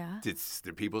catcher, did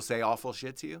people say awful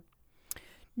shit to you?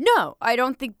 No, I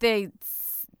don't think they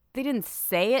didn't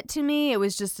say it to me. It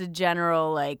was just a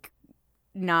general, like,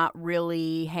 not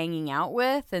really hanging out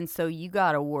with. And so you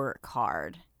got to work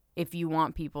hard if you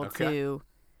want people to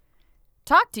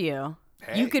talk to you.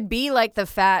 Hey. You could be like the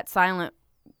fat, silent,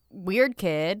 weird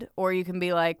kid, or you can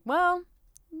be like, well,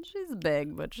 she's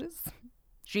big, but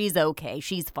she's okay.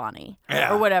 She's funny.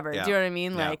 Yeah. Or whatever. Yeah. Do you know what I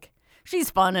mean? Yeah. Like, she's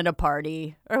fun at a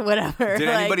party or whatever. Did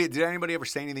Like, anybody ever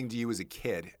say anything to you as a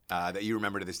kid that you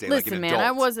remember to this day? listen, like an man, adult?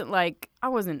 I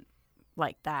wasn't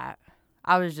like that.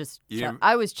 I was just,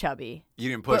 I was chubby. You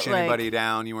didn't push but, like- anybody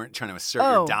down. You weren't trying to assert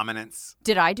your dominance.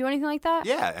 Did I do anything like that?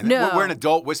 Yeah. And No. where an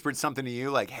adult whispered something to you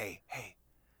like, hey.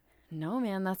 No,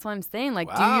 man, that's what I'm saying. Like,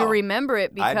 do Wow. you remember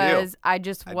it? I do. Because I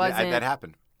just wasn't. That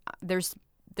happened. There's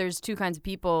two kinds of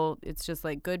people. It's just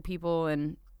like good people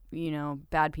and,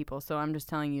 bad people. So I'm just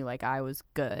telling you, like, I was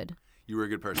good. You were a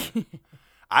good person.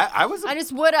 I was.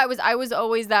 I was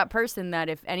always that person that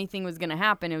if anything was gonna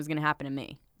happen, it was gonna happen to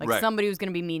me. Like Right. somebody was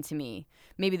gonna be mean to me.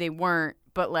 Maybe they weren't,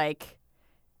 but like,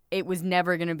 it was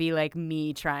never gonna be like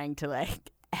me trying to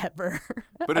like ever.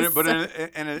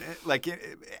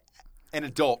 An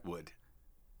adult would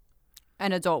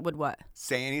An adult would what?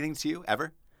 say anything to you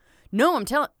ever? No, I'm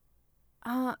telling.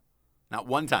 Not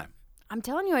one time. I'm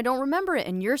telling you, I don't remember it,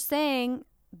 and you're saying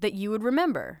that you would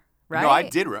remember, right? No, I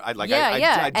did. I do,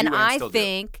 and and I still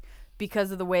think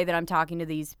because of the way that I'm talking to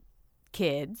these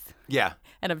kids, do. Yeah.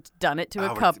 and I've done it to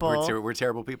a Oh, couple. We're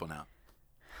terrible people now.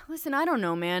 Listen, I don't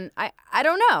know, man. I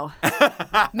don't know.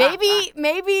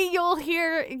 maybe you'll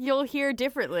hear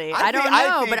differently. I don't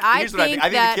know, but I here's what think I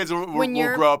think that the kids will when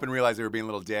you're grow up and realize they were being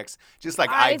little dicks, just like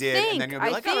I did, and then you'll be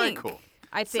like, all right, cool.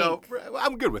 I think. So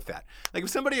I'm good with that. Like if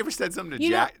somebody ever said something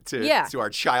to to our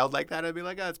child like that, I'd be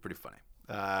like, oh, that's pretty funny.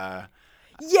 I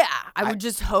would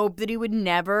just hope that he would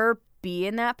never be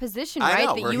in that position, I right?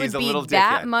 know, That where you he's would a be little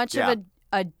that dickhead. much Yeah. of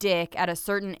a dick at a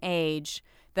certain age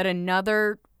that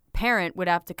another parent would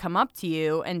have to come up to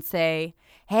you and say,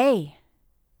 "Hey,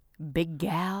 big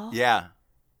gal, Yeah.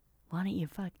 why don't you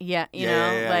fuck?" Yeah, you Yeah,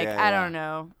 know, yeah, like yeah, I yeah. don't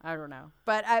know,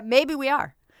 but maybe we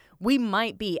are. We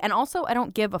might be, and also I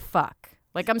don't give a fuck.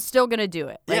 Like I'm still gonna do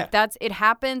it. Like it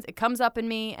happens. It comes up in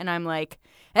me, and I'm like,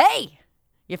 "Hey,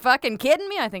 you fucking kidding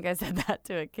me?" I think I said that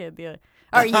to a kid the other.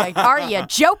 Are you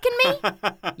joking me?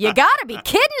 You gotta be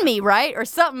kidding me, right? Or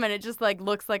something, and it just like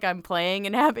looks like I'm playing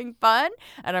and having fun,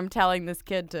 and I'm telling this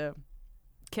kid to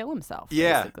kill himself.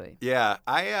 Yeah. Basically. Yeah.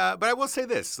 But I will say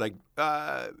this, like,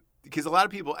 because a lot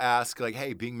of people ask, like,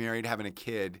 hey, being married, having a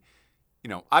kid,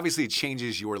 obviously it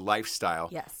changes your lifestyle.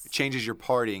 Yes. It changes your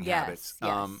partying Yes, habits.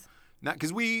 yes. Not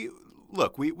because we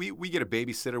get a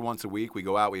babysitter once a week. We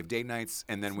go out. We have date nights,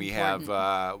 and then we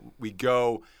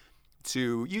go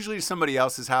to usually to somebody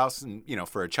else's house, and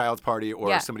for a child's party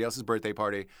or somebody else's birthday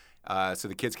party, so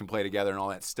the kids can play together and all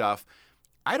that stuff.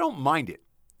 I don't mind it,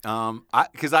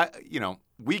 because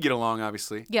we get along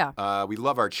obviously. Yeah. We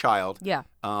love our child. Yeah.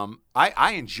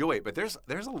 I enjoy it, but there's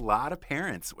a lot of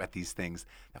parents at these things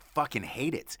that fucking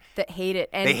hate it. That hate it,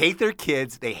 and They hate their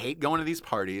kids. They hate going to these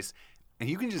parties, and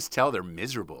you can just tell they're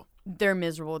miserable. they're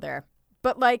miserable there.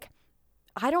 But like,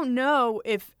 I don't know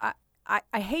if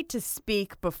I hate to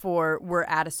speak before we're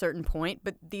at a certain point,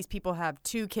 but these people have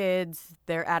 2 kids.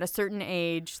 They're at a certain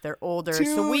age. They're older.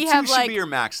 So we have two like should be your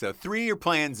max though. 3, you're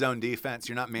playing zone defense.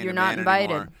 You're not man You're to not man invited.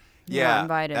 anymore. You're Yeah, not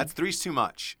invited. that's 3's too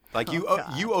much. Like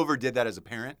God. you overdid that as a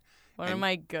parent. one of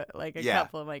my good, like a Yeah.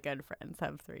 couple of my good friends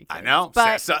have 3 kids. I know.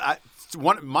 but so I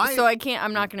can't.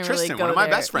 I'm not going to really Tristan, go one of my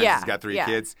there. best friends, yeah. has got 3 yeah.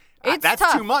 kids. It's That's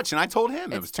tough. too much, and I told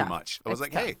him it It's was too tough. much. I was It's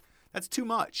like, tough. hey, that's too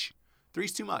much.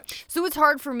 3's too much. So it's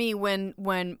hard for me when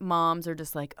moms are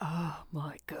just like, oh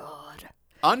my God,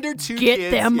 Under 2 get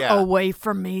kids, them yeah. away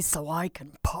from me so I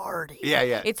can party.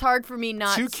 Yeah. It's hard for me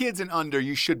not. 2 kids and under,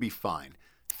 you should be fine.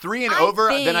 3 and I over,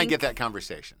 then I think- get that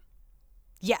conversation.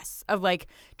 Yes, of like,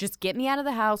 just get me out of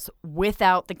the house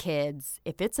without the kids.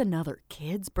 If it's another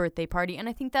kid's birthday party, and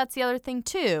I think that's the other thing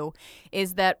too,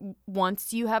 is that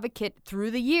once you have a kid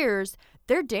through the years,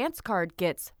 their dance card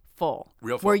gets full.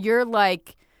 Real full. Where you're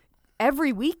like,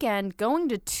 every weekend going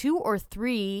to 2 or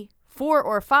 3, 4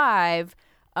 or 5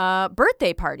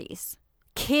 birthday parties.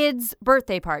 Kids'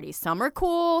 birthday parties. Some are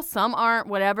cool, some aren't,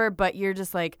 whatever, but you're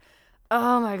just like,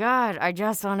 oh my God, I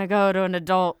just want to go to an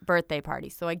adult birthday party.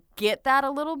 So I get that a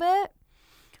little bit.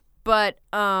 But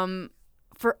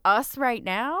for us right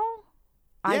now,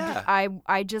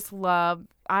 I just love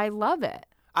it.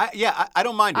 I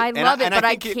don't mind it. I love it, but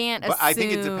I can't assume. But I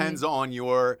think it depends on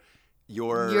your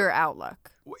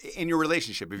outlook. In your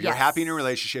relationship. If you're happy in your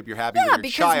relationship, you're happy with your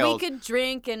because child. we could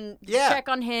drink and check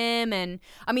on him, and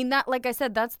I mean that. Like I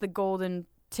said, that's the golden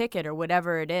ticket or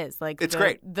whatever it is. Like it's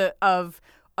great. Of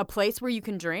a place where you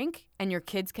can drink and your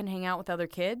kids can hang out with other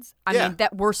kids. I mean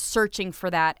that we're searching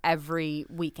for that every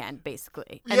weekend,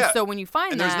 basically. And so when you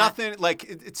find there's nothing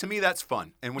like to me that's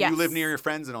fun. And when you live near your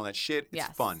friends and all that shit, it's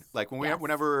fun. Like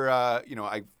whenever I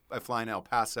fly in El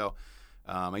Paso,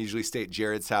 I usually stay at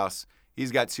Jared's house.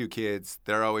 He's got 2 kids.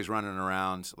 They're always running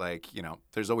around. Like,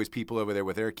 there's always people over there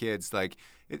with their kids. Like,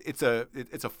 it's a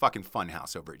fucking fun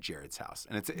house over at Jared's house,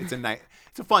 and it's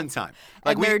a fun time.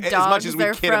 Like and as much as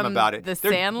we kid him about it, the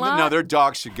Sandlot? Their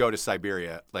dogs should go to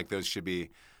Siberia. Like those should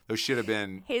have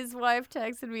been. His wife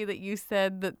texted me that you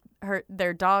said that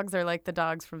their dogs are like the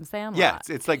dogs from Sandlot. Yeah,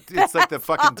 it's like the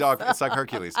fucking dog. It's like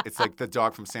Hercules. It's like the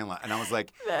dog from Sandlot. And I was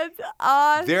like, that's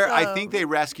awesome. I think they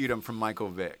rescued him from Michael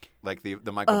Vick, like the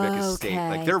Michael Vick estate.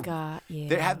 Like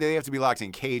they have to be locked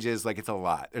in cages. Like it's a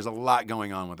lot. There's a lot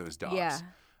going on with those dogs. Yeah.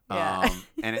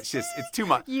 And it's too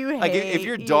much. If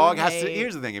your dog has to.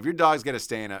 Here's the thing: if your dog's got to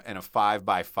stay in a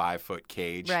 5x5 foot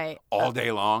cage all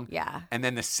day long, and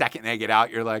then the second they get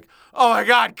out, you're like, oh my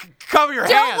God, cover your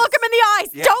hands. Don't look him in the eyes.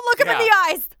 Yeah, Don't look him in the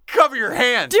eyes. Cover your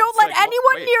hands. Don't let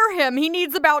anyone near him. He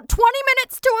needs about 20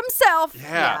 minutes to himself.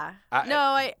 Yeah.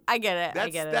 I get it. I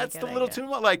get it. That's the little too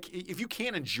much. Like if you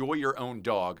can't enjoy your own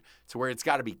dog to where it's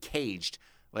got to be caged,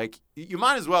 like you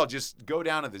might as well just go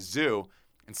down to the zoo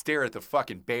and stare at the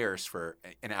fucking bears for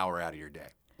an hour out of your day.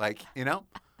 Like,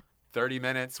 30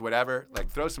 minutes, whatever.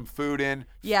 Like, throw some food in.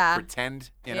 Yeah.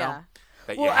 Pretend, that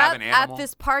you have an animal. At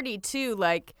this party, too,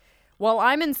 like, while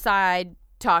I'm inside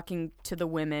talking to the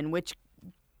women, which,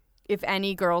 if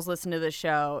any girls listen to the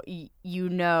show,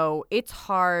 it's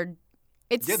hard.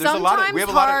 It's sometimes hard to find. We have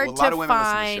a lot of women listen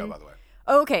to the show, by the way.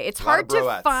 Okay, it's hard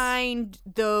to find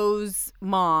those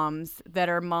moms that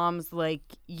are moms like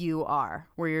you are,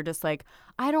 where you're just like,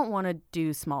 I don't want to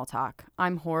do small talk.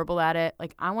 I'm horrible at it.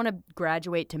 Like, I want to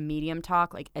graduate to medium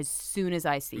talk, like, as soon as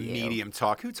I see you. Medium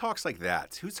talk? Who talks like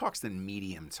that? Who talks in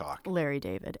medium talk? Larry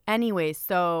David. Anyway,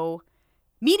 so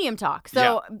medium talk.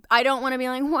 So I don't want to be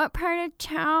like, what part of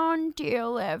town do you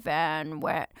live in?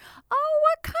 What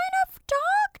kind of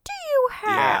dog do you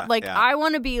have? I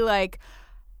want to be like,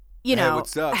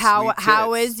 what's up,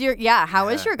 how is your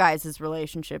guys'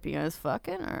 relationship? You guys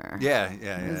fucking or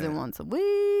is it once a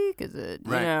week? Is it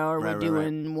are we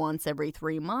doing once every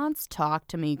 3 months? Talk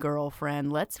to me,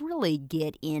 girlfriend. Let's really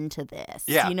get into this.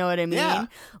 Yeah. You know what I mean? Yeah.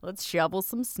 Let's shovel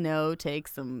some snow, take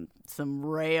some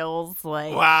rails.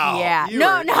 Like wow. Yeah.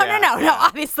 No.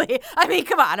 Obviously, I mean,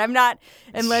 come on. I'm not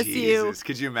unless Jesus.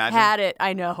 Could you imagine? Had it.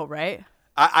 I know, right?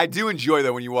 I do enjoy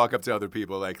that when you walk up to other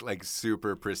people like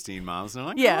super pristine moms and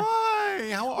they're like, hi,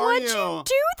 how are you? What'd you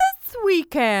do this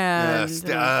weekend? Yes,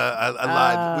 I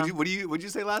lied. What'd you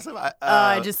say last time?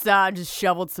 I just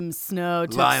shoveled some snow.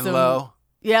 Lying low.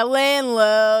 Yeah, laying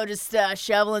low, just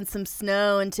shoveling some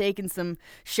snow and taking some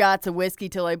shots of whiskey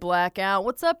till I black out.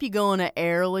 What's up? You going to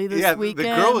Airly this weekend?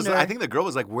 I think the girl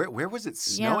was like, where was it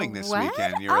snowing this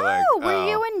weekend? And you were like, were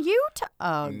you in Utah?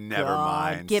 Oh, never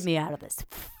mind. Get me out of this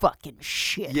fucking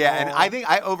shit. Yeah, and I think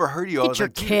I overheard you. Get your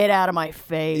kid out of my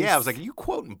face. Yeah, I was like, are you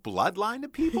quoting Bloodline to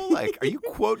people? Like, are you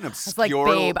quoting obscure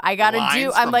like, babe, I gotta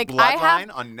do. I'm like, Bloodline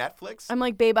on Netflix. I'm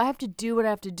like, babe, I have to do what I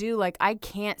have to do. Like, I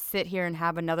can't sit here and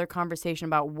have another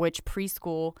conversation about which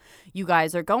preschool you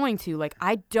guys are going to. Like,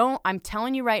 I'm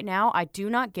telling you right now, I do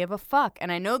not give a fuck.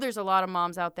 And I know there's a lot of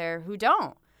moms out there who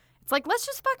don't. It's like, let's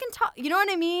just fucking talk. You know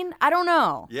what I mean? I don't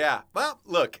know. Yeah. Well,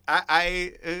 look,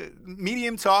 I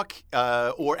medium talk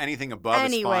or anything above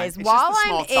Anyways, is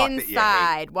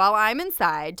fine. While I'm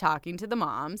inside talking to the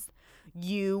moms,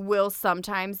 you will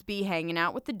sometimes be hanging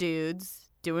out with the dudes,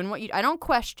 doing what I don't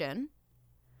question.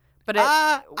 But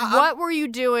what were you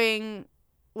doing?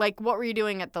 Like, what were you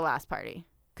doing at the last party?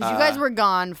 Because you guys were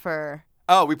gone for...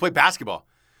 Oh, we played basketball.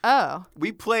 Oh.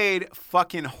 We played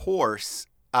fucking horse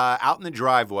out in the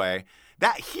driveway.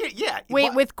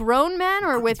 Wait, with grown men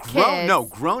or with kids? No,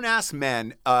 grown-ass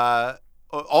men, all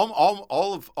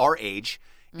of our age.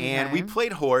 Okay. And we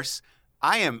played horse.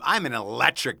 I'm an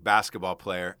electric basketball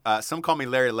player. Some call me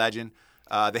Larry Legend.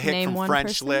 The hit from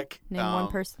French Lick. Name one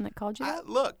person that called you that.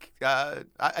 Look,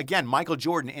 again, Michael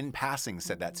Jordan in passing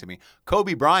said that to me.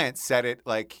 Kobe Bryant said it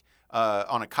like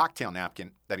on a cocktail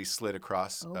napkin that he slid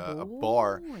across a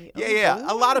bar. Boy.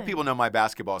 Yeah. A lot of boy. people know my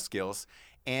basketball skills.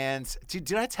 And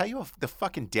did I tell you the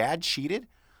fucking dad cheated?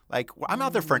 Like, I'm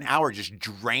out there for an hour just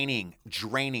draining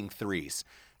threes.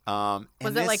 Was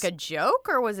it like a joke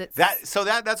or was it? That's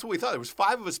what we thought. There was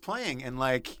 5 of us playing, and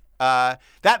like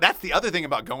that's the other thing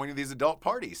about going to these adult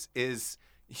parties is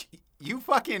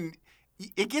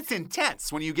it gets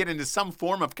intense when you get into some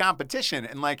form of competition,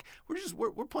 and like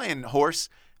we're playing horse,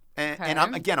 and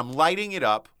I'm lighting it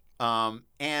up. Okay.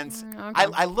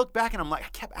 I look back and I'm like, I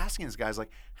kept asking this guy, I was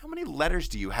like, how many letters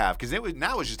do you have? Because it was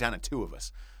just down to 2 of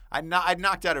us. I'd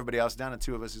knocked out everybody else, down to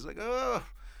 2 of us. He's like, oh,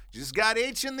 just got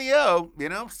H in the O,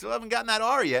 still haven't gotten that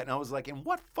R yet. And I was like, in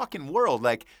what fucking world?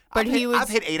 Like, I've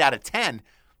hit 8 out of 10.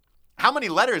 How many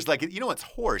letters? Like, it's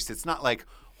horse. It's not like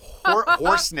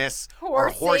hoarseness or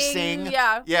horsing.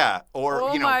 Yeah. Yeah.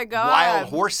 Or, my God. wild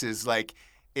horses. Like,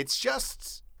 it's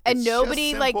just... And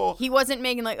nobody, like, he wasn't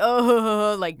making, like,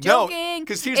 joking. No,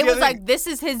 because it was like, this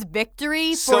is his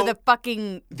victory for the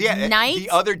fucking night. The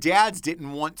other dads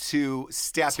didn't want to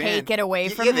step in. Take it away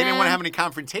from him. Yeah, they didn't want to have any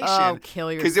confrontation. Oh,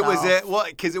 kill yourself.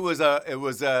 Because it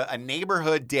was a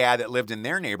neighborhood dad that lived in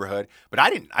their neighborhood, but I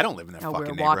don't live in that fucking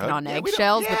neighborhood. We're walking on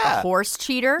eggshells with the horse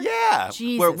cheater? Yeah.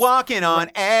 Jesus. We're walking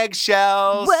on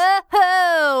eggshells.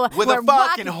 Whoa. With a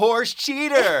fucking horse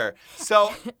cheater.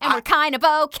 So and we're kind of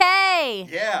okay.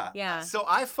 Yeah. So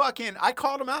I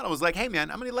called him out. I was like, hey, man,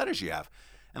 how many letters you have?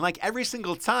 And like every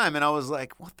single time. And I was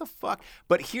like, what the fuck?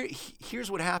 But here's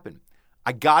what happened.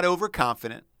 I got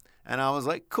overconfident and I was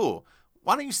like, cool.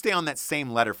 Why don't you stay on that same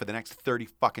letter for the next 30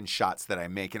 fucking shots that I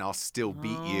make and I'll still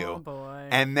beat you. Oh, boy.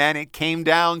 And then it came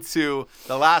down to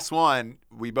the last one.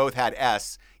 We both had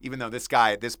S, even though this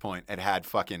guy at this point had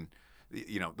fucking,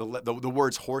 the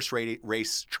words horse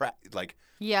race track, like,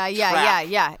 Yeah.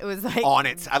 It was like on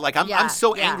it. I'm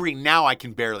so angry now. I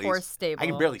can barely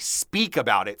speak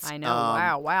about it. I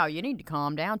know. Wow. You need to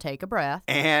calm down. Take a breath.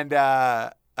 And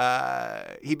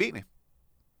he beat me.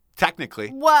 Technically.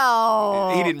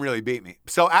 Whoa. He didn't really beat me.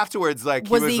 So afterwards, like,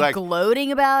 was he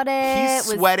gloating about it? He's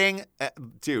sweating.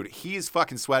 Dude, he's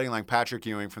fucking sweating like Patrick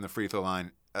Ewing from the free throw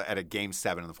line at a game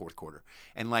 7 in the 4th quarter.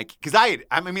 And like, because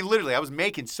literally, I was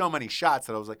making so many shots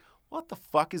that I was like, what the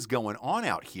fuck is going on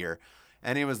out here?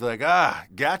 And he was like,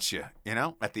 gotcha,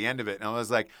 at the end of it. And I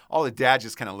was like, all the dads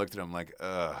just kind of looked at him like,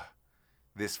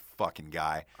 this fucking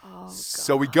guy. Oh,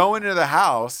 so we go into the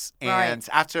house, and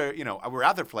after, we're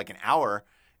out there for like an hour,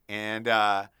 and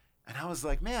I was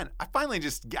like, man,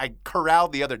 I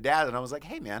corralled the other dad, and I was like,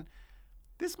 hey, man,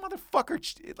 this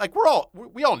motherfucker, like,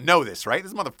 we all know this, right?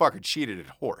 This motherfucker cheated at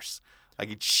horse. Like,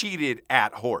 he cheated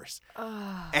at horse.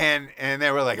 And they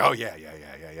were like, oh, yeah.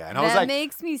 And I was like, that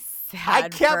makes me sad. I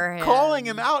kept calling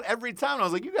him out every time. I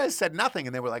was like, you guys said nothing.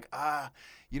 And they were like,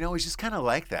 he's just kind of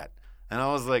like that. And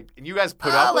I was like, and you guys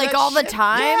put up with like that all shit? the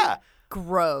time? Yeah.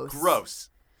 Gross.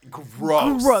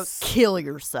 Kill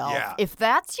yourself. Yeah. If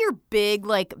that's your big,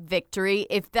 like, victory,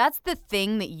 if that's the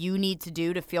thing that you need to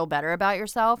do to feel better about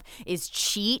yourself, is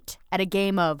cheat at a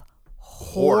game of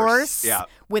horse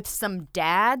with some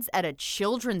dads at a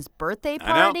children's birthday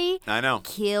party. I know.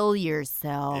 Kill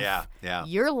yourself. Yeah.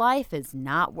 Your life is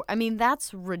not.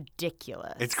 That's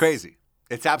ridiculous. It's crazy.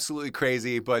 It's absolutely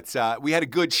crazy. But we had a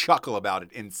good chuckle about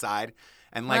it inside.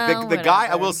 And like the guy,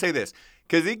 I will say this,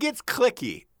 because it gets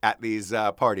cliquey at these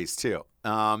parties too.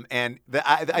 I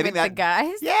think the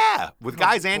guys? Yeah, with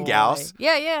guys and gals.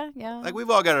 Yeah. Like,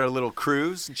 we've all got our little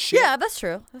crews and shit. Yeah, that's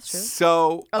true.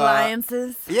 So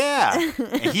alliances. Yeah,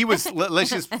 and he was.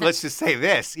 let's just say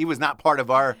this: he was not part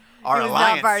of our alliance. He was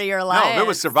not part of your alliance. No, if it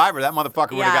was Survivor, that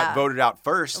motherfucker would have got voted out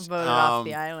first. Voted off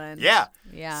the island. Yeah.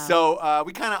 Yeah. So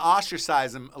we kind of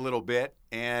ostracized him a little bit,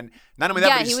 and not only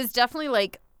that, but he was definitely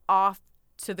like off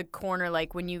to the corner.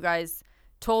 Like, when you guys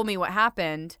told me what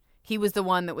happened, he was the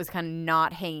one that was kind of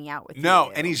not hanging out with you.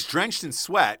 No, and he's drenched in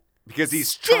sweat because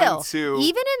he's Still, trying to...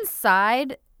 even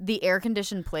inside the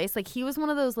air-conditioned place, like, he was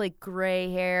one of those, like,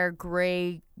 gray hair,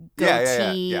 gray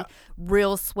goatee,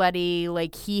 real sweaty,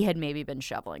 like, he had maybe been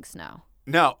shoveling snow.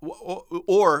 No,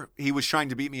 or he was trying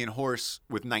to beat me in horse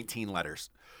with 19 letters.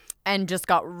 And just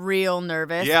got real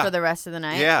nervous for the rest of the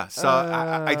night. Yeah, so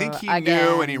I think he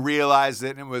knew and he realized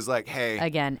it and was like, hey.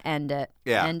 Again, end it.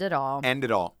 Yeah. End it all. End it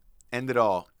all.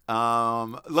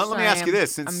 Let me ask you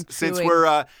this, since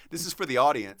we're this is for the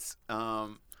audience.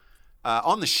 On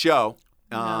the show,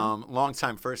 long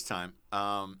time, first time.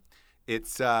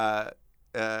 It's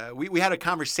we had a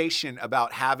conversation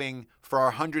about having, for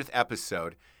our 100th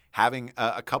episode, having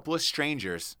a couple of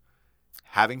strangers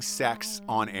having sex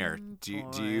on air. Do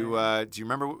you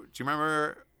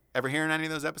remember ever hearing any of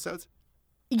those episodes?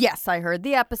 Yes, I heard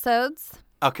the episodes.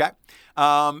 Okay.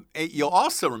 You'll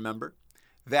also remember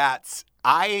that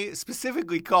I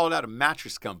specifically called out a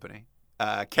mattress company,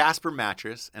 Casper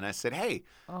Mattress, and I said, hey,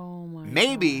 Oh my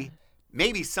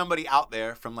maybe somebody out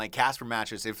there from like Casper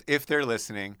Mattress, if they're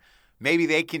listening, maybe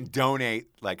they can donate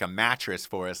like a mattress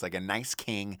for us, like a nice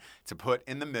king to put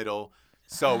in the middle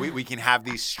so we can have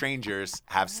these strangers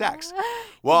have sex.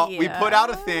 Well, we put out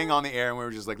a thing on the air and we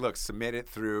were just like, look, submit it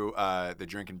through the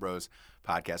Drinkin' Bros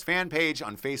podcast fan page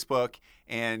on Facebook.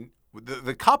 And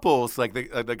the couples, like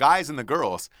the guys and the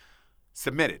girls,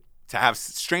 submitted to have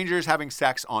strangers having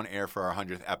sex on air for our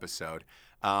 100th episode.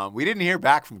 We didn't hear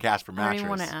back from Casper Mattress. I don't even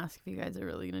want to ask if you guys are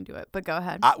really going to do it, but go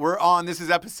ahead. This is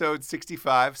episode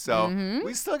 65, so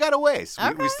we still got a ways.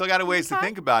 We still got a ways to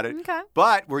think about it. Okay.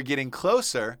 But we're getting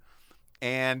closer,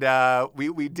 and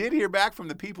we did hear back from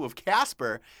the people of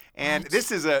Casper, and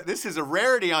this is a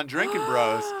rarity on Drinkin'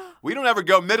 Bros. We don't ever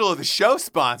go middle of the show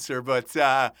sponsor, but we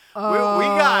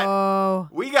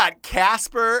got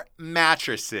Casper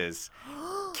mattresses.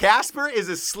 Casper is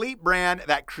a sleep brand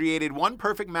that created one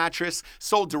perfect mattress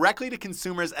sold directly to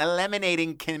consumers,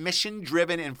 eliminating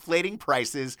commission-driven inflating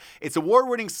prices. Its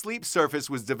award-winning sleep surface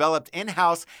was developed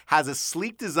in-house, has a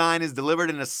sleek design, is delivered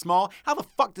in a small, how the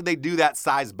fuck did they do that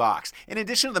size box? In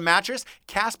addition to the mattress,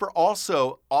 Casper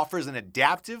also offers an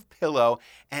adaptive pillow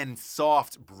and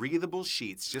soft, breathable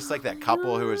sheets, just like that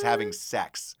couple who was having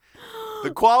sex.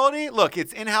 The quality, look,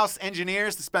 it's in-house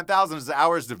engineers that spent thousands of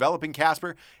hours developing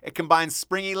Casper. It combines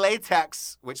springy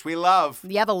latex, which we love.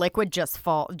 Yeah, the liquid just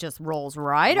rolls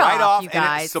right off, you guys.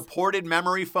 And it's supported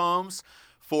memory foams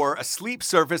for a sleep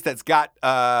surface that's got,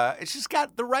 it's just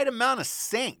got the right amount of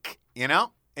sink, you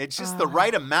know? It's just the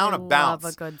right amount of bounce. I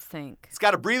love a good sink. It's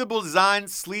got a breathable design,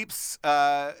 sleeps,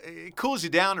 it cools you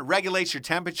down, it regulates your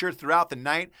temperature throughout the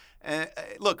night.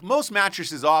 Look, most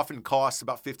mattresses often cost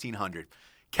about $1,500.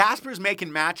 Casper's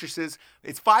making mattresses.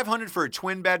 It's $500 for a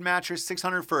twin bed mattress,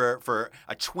 $600 for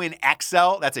a twin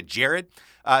XL. That's a Jared.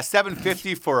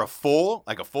 $750 for a full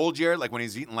Jared, like when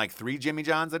he's eating like 3 Jimmy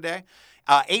Johns a day.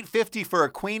 $850 for a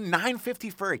queen,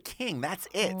 $950 for a king. That's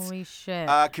it. Holy shit.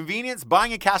 Convenience.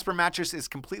 Buying a Casper mattress is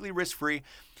completely risk-free.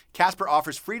 Casper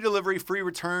offers free delivery, free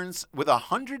returns with a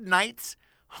 100 nights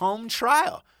home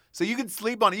trial. So you can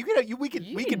sleep on it. We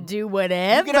could do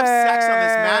whatever. You could have sex on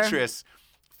this mattress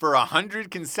for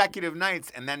 100 consecutive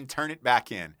nights and then turn it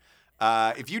back in.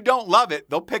 If you don't love it,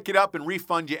 they'll pick it up and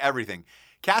refund you everything.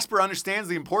 Casper understands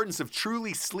the importance of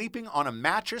truly sleeping on a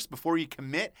mattress before you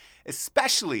commit,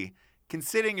 especially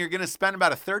considering you're going to spend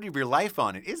about a third of your life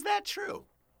on it. Is that true?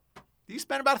 Do you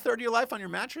spend about a third of your life on your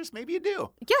mattress? Maybe you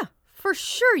do. Yeah, for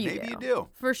sure you do. Maybe you do.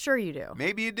 For sure you do.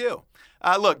 Maybe you do.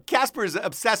 Look, Casper is an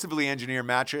obsessively engineered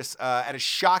mattress at a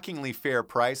shockingly fair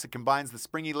price. It combines the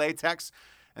springy latex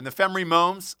and the Femry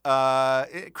Moams.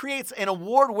 It creates an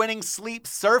award-winning sleep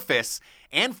surface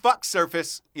and fuck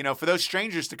surface, for those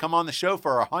strangers to come on the show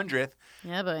for our 100th.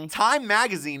 Yeah, boy. Time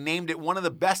magazine named it one of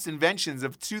the best inventions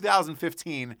of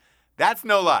 2015. That's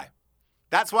no lie.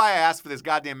 That's why I asked for this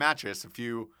goddamn mattress a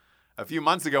few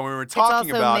months ago when we were talking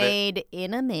about it. It's also made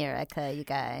in America, you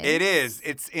guys. It is.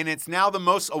 It's now the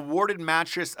most awarded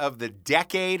mattress of the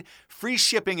decade. Free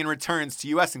shipping and returns to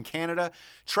U.S. and Canada.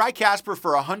 Try Casper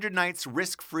for 100 nights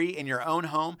risk-free in your own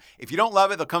home. If you don't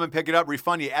love it, they'll come and pick it up,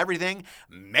 refund you everything.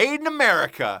 Made in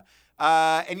America.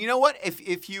 And you know what?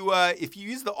 If you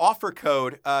use the offer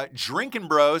code Drinkin'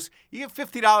 Bros, you get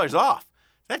 $50 off.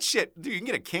 That shit, dude, you can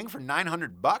get a king for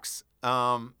 $900.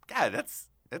 God, that's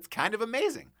kind of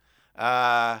amazing.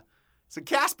 So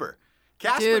Casper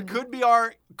Dude. could be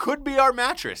our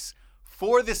mattress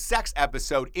for this sex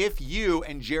episode if you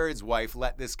and Jared's wife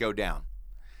let this go down.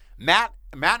 Matt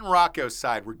and Rocco's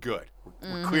side, we're good.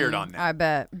 We're cleared on that. I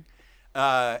bet.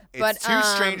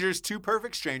 It's two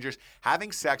perfect strangers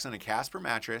having sex on a Casper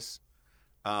mattress.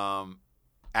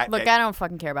 Look, I don't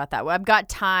fucking care about that. I've got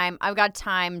time. I've got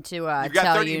time to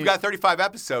tell you. You've got 35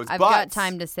 episodes. I've got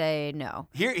time to say no.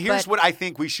 Here's what I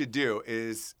think we should do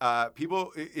is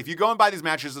people, if you go and buy these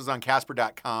mattresses on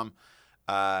Casper.com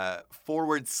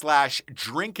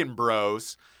 /Drinkin'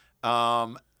 Bros,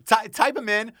 type them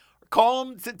in, call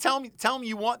them, tell them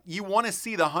you want to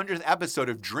see the 100th episode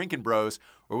of Drinkin' Bros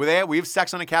where we have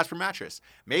sex on a Casper mattress.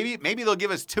 Maybe they'll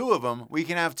give us 2 of them. We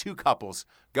can have 2 couples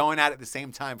going at it at the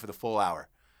same time for the full hour.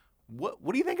 What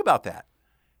do you think about that?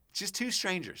 Just 2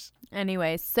 strangers.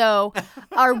 Anyway, so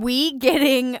are we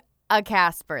getting a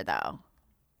Casper though?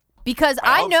 Because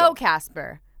I know so.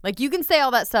 Casper. Like you can say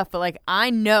all that stuff, but like I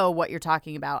know what you're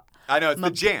talking about. I know it's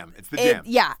the jam. It's the jam.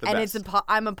 Yeah, the and best.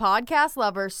 I'm a podcast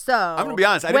lover, so I'm gonna be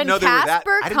honest. I didn't know they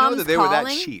were that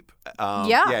cheap.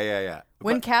 Yeah.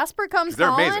 When Casper comes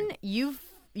calling,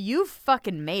 you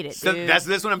fucking made it, So dude. that's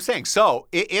what I'm saying. So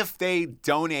if they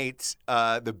donate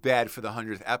the bed for the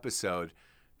 100th episode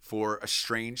for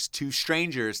two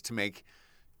strangers to make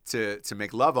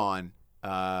love on,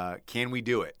 can we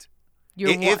do it?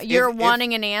 You're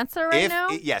wanting an answer right now?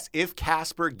 Yes. If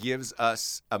Casper gives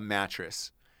us a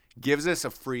mattress, gives us a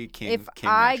free king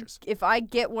mattress. If I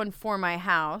get one for my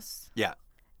house, yeah,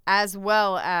 as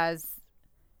well as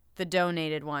the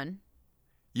donated one.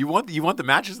 You want the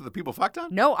mattress that the people fucked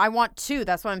on? No, I want two.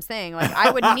 That's what I'm saying. Like I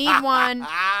would need one.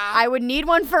 I would need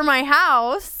one for my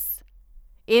house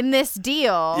in this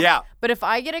deal. Yeah. But if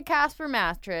I get a Casper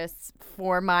mattress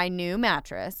for my new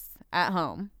mattress at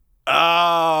home.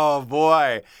 Oh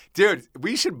boy, dude,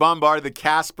 we should bombard the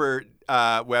Casper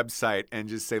website and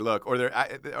just say, look, or their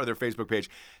Facebook page.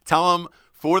 Tell them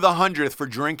for the 100th for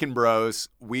Drinking Bros,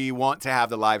 we want to have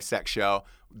the live sex show.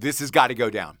 This has got to go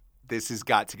down. This has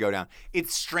got to go down.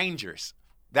 It's strangers.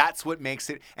 That's what makes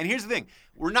it. And here's the thing: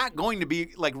 we're not going to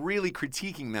be like really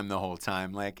critiquing them the whole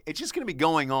time. Like it's just going to be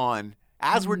going on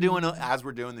as we're doing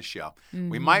the show. Mm-hmm.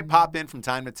 We might pop in from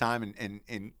time to time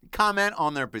and comment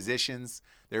on their positions,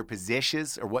 or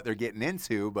what they're getting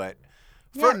into. But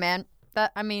yeah, man,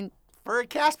 for a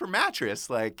Casper mattress,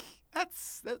 like that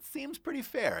seems pretty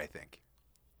fair, I think.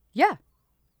 Yeah.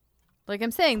 Like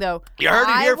I'm saying though, you heard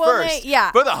it here first.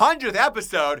 Yeah. For the 100th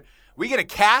episode, we get a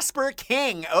Casper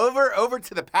King over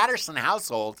to the Patterson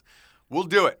household. We'll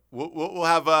do it. We'll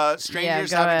have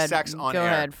strangers having sex on air. Go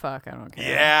ahead, fuck. I don't care.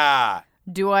 Yeah.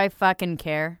 Do I fucking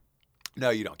care? No,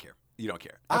 you don't care. You don't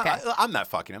care. Okay. I'm not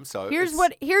fucking him. So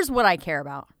here's what I care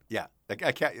about. Yeah. Like,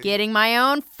 I can't. Getting my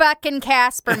own fucking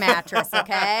Casper mattress,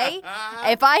 okay?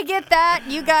 If I get that,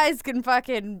 you guys can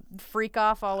fucking freak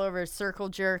off all over Circle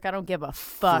Jerk. I don't give a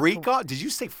fuck. Freak off? Did you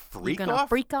say freak off?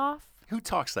 Freak off? Who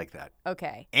talks like that?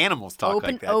 Okay. Animals talk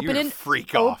like that. You're gonna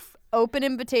freak off. Open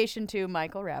invitation to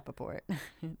Michael Rappaport.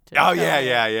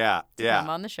 Yeah. Come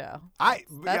on the show. That's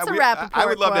a Rappaport I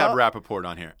would love to have quote. Rappaport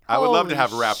on here. I would love to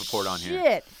have a Rappaport on here.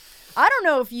 Shit. I don't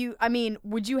know if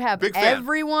would you have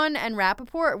everyone and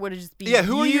Rappaport, or would it just be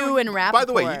who are you and Rappaport? By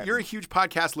the way, you're a huge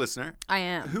podcast listener. I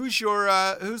am. Who's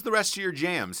the rest of your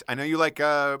jams? I know you like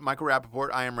Michael Rappaport.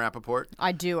 I am Rappaport.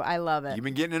 I do. I love it. You've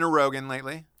been getting into Rogan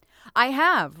lately. I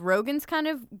have. Rogan's kind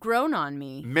of grown on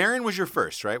me. Marin was your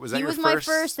first, right? Was that your first? He was my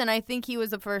first, and I think he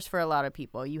was the first for a lot of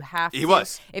people. You have to. He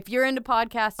was. If you're into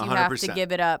podcasts, you 100%. Have to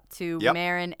give it up to Yep.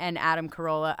 Marin and Adam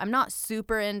Carolla. I'm not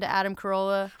super into Adam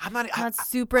Carolla. I'm not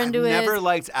super into it. I've never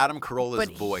liked Adam Carolla's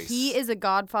voice. He is a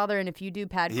godfather, and if you do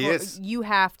you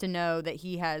have to know that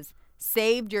he has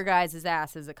saved your guys'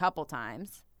 asses a couple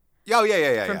times. Oh,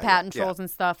 yeah. From patent trolls and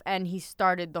stuff, and he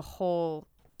started the whole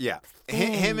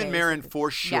him and Marin for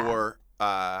sure.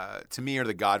 To me, are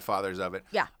the godfathers of it.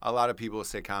 Yeah. A lot of people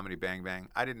say Comedy Bang Bang.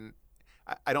 I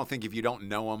don't think if you don't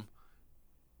know them,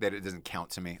 that it doesn't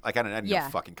count to me. Like I didn't know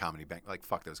fucking Comedy Bang. Like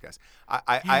fuck those guys.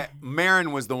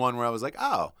 Marin was the one where I was like,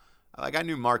 oh, like I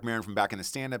knew Mark Marin from back in the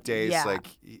stand-up days. Yeah. Like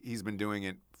he's been doing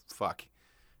it. Fuck.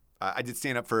 I did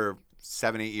stand up for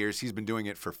 7-8 years. He's been doing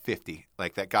it for 50.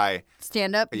 Like that guy.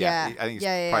 Stand up. Yeah. I think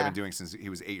he's probably been doing it since he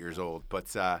was 8 years old.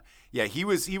 But he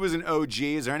was an OG.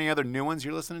 Is there any other new ones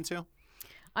you're listening to?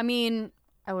 I mean,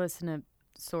 I listen to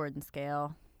Sword and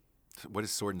Scale. What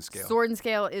is Sword and Scale? Sword and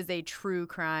Scale is a true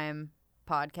crime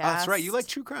podcast. Oh, that's right. You like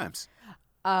true crimes.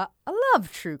 I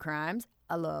love true crimes.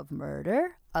 I love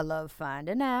murder. I love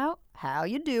finding out how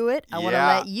you do it. I want to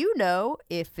let you know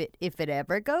if it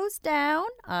ever goes down,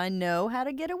 I know how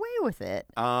to get away with it.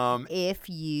 If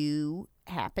you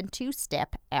happen to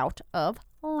step out of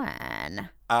line.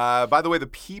 By the way, The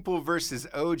People versus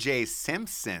O.J.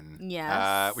 Simpson.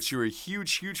 Yes. Which you were a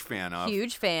huge, huge fan of.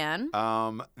 Huge fan.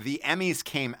 The Emmys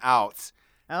came out.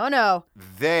 Oh, no.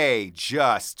 They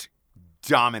just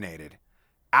dominated.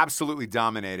 Absolutely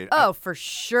dominated. Oh, for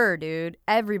sure, dude.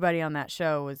 Everybody on that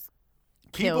show was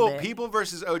killed it. People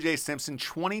versus O.J. Simpson,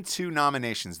 22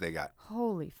 nominations they got.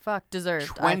 Holy fuck, deserved,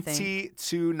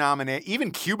 22 nominated.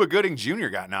 Even Cuba Gooding Jr.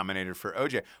 got nominated for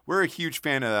O.J. We're a huge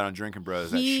fan of that on Drinking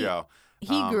Bros, that show. He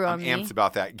grew on me. I'm amped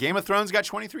about that. Game of Thrones got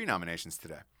 23 nominations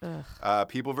today.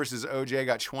 People versus O.J.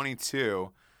 got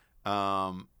 22.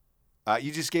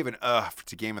 You just gave an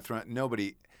to Game of Thrones.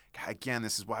 Nobody... Again,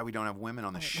 this is why we don't have women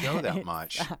on the show that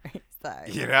much.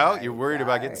 Sorry. You're worried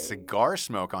about getting cigar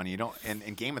smoke on you. You don't.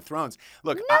 And Game of Thrones.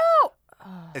 Look, no,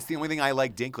 it's the only thing I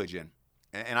like Dinklage in,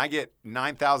 and I get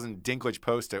 9,000 Dinklage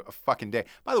posts a fucking day.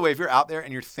 By the way, if you're out there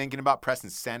and you're thinking about pressing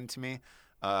send to me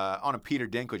on a Peter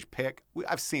Dinklage pic,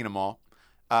 I've seen them all.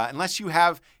 Unless you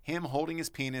have him holding his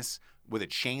penis with a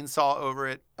chainsaw over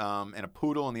it and a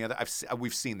poodle on the other,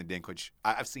 we've seen the Dinklage.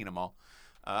 I've seen them all.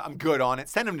 I'm good on it.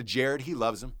 Send him to Jared. He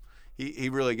loves him. he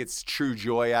really gets true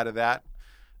joy out of that.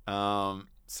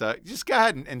 So just go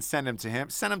ahead and send him to him.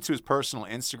 Send him to his personal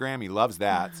Instagram. He loves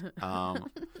that.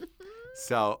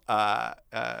 So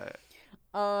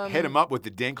hit him up with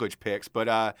the Dinklage pics.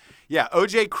 But yeah,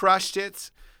 OJ crushed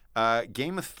it.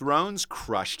 Game of Thrones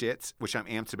crushed it, which I'm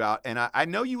amped about. And I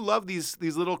know you love these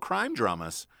little crime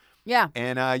dramas. Yeah.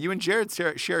 And you and Jared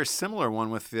share a similar one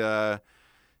with who's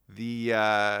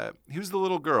the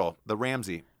little girl, the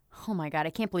Ramsey. Oh my God, I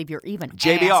can't believe you're even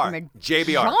JBR.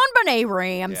 John Benet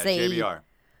Ramsey. Yeah,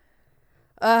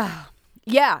 JBR.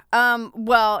 Yeah.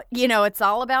 Well, it's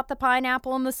all about the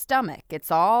pineapple in the stomach. It's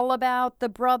all about the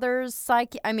brother's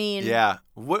psyche. I mean, yeah.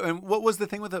 What was the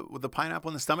thing with the pineapple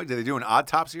in the stomach? Did they do an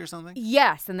autopsy or something?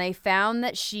 Yes, and they found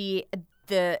that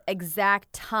the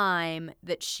exact time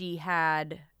that she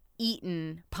had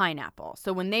eaten pineapple.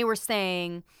 So when they were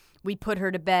saying we put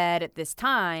her to bed at this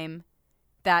time,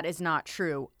 that is not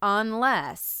true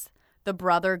unless the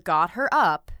brother got her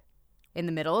up in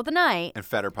the middle of the night and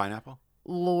fed her pineapple.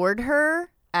 Lured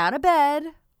her out of bed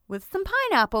with some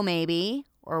pineapple maybe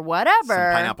or whatever.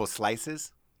 Some pineapple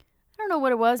slices? I don't know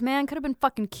what it was, man. Could have been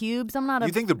fucking cubes. I'm not You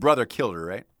think the brother killed her,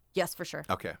 right? Yes, for sure.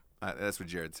 Okay. That's what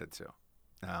Jared said too.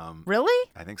 Really?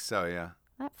 I think so, yeah.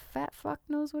 That fat fuck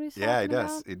knows what he's talking Yeah, he about.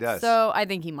 does. He does. So I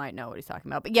think he might know what he's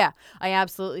talking about. But yeah, I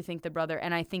absolutely think the brother,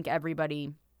 and I think everybody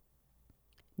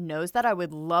knows that. I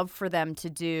would love for them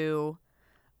to do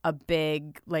a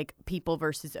big like people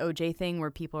versus OJ thing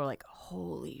where people are like,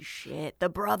 holy shit, the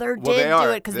brother did do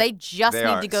it because they just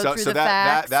need to go through the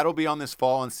facts. That'll be on this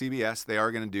fall on CBS. They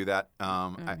are going to do that.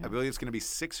 I believe it's going to be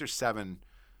 6 or 7.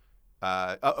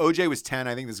 OJ was 10.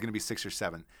 I think this is going to be 6 or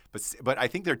 7. But I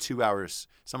think they're 2 hours.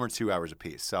 Some are 2 hours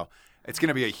apiece. So it's going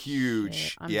to be a huge.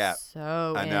 Shit, I'm yeah.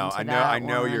 So I know. into I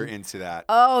know one. you're into that.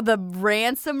 Oh, the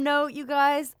ransom note, you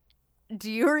guys.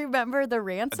 Do you remember the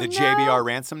ransom note? The JBR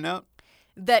ransom note?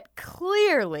 That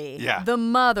clearly the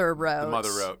mother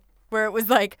wrote. Where it was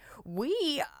like,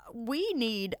 we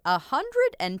need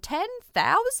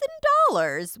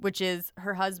 $110,000, which is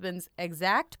her husband's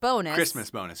exact bonus.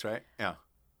 Christmas bonus, right? Yeah.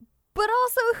 But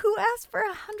also, who asked for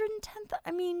 110,000?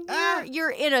 I mean, you're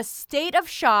in a state of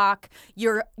shock.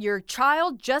 Your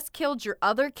child just killed your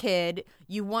other kid.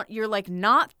 You're like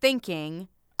not thinking.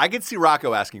 I could see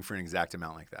Rocco asking for an exact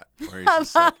amount like that. Where he's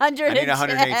just like, I need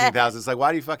 118,000. It's like,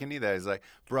 why do you fucking need that? He's like,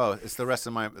 bro, it's the rest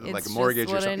of my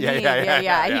mortgage or something.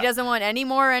 Yeah. He doesn't want any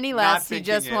more, any less. He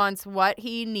just wants what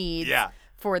he needs.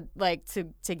 For like to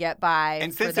get by.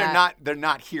 And since they're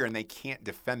not here and they can't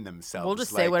defend themselves, we'll just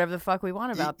say whatever the fuck we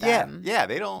want about them. Yeah,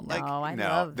 they don't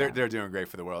love them. They're doing great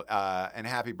for the world. And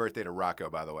happy birthday to Rocco,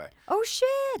 by the way. Oh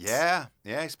shit. Yeah,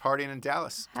 he's partying in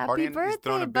Dallas. Happy birthday, he's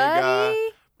throwing a buddy.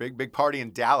 big party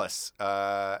in Dallas.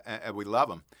 And we love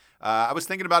him. I was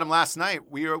thinking about him last night.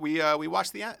 We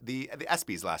watched the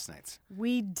ESPYs last night.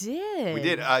 We did. We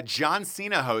did. John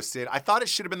Cena hosted. I thought it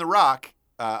should have been The Rock.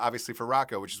 Obviously for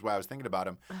Rocco, which is why I was thinking about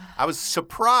him. I was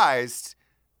surprised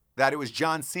that it was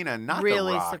John Cena, not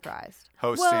really The Rock, surprised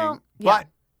hosting. But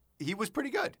he was pretty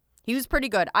good. He was pretty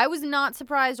good. I was not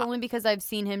surprised only because I've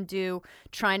seen him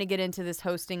trying to get into this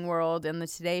hosting world and the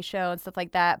Today Show and stuff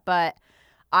like that. But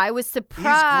I was surprised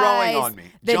he's growing on me.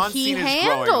 that John he Cena's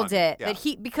handled it. Yeah.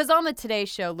 Because on the Today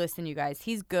Show, listen, you guys,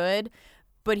 he's good,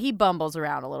 but he bumbles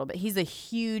around a little bit. He's a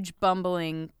huge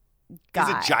bumbling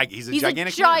guy. He's a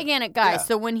gigantic guy. Yeah.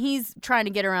 So when he's trying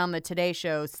to get around the Today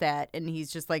Show set and he's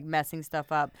just like messing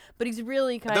stuff up, but he's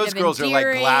really kind of endearing. Those girls are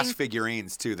like glass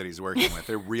figurines too that he's working with.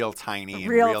 They're real tiny and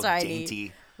real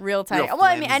dainty. Real tiny. Well,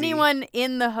 I mean, anyone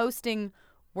in the hosting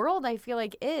world, I feel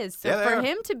like is. So for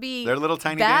him to be they're little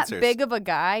tiny that dancers. Big of a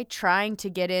guy trying to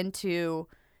get into,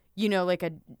 like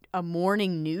a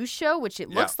morning news show, which it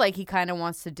looks like he kind of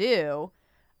wants to do.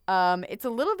 It's a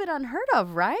little bit unheard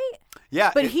of, right?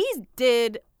 Yeah. But he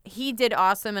did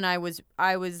awesome, and I was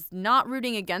not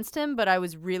rooting against him, but I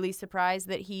was really surprised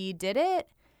that he did it,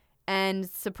 and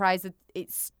surprised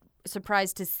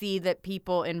to see that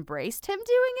people embraced him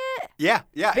doing it. Yeah.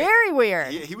 Very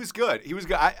weird. He was good.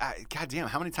 God damn,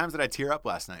 how many times did I tear up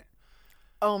last night?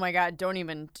 Oh my God! Don't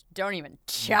even talk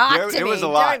to me. It was a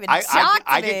lot.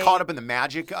 I get caught up in the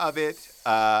magic of it.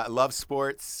 I love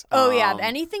sports. Yeah,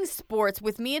 anything sports.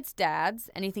 With me, it's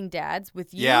dads. Anything dads.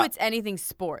 With you, it's anything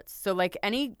sports. So like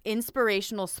any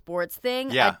inspirational sports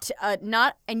thing.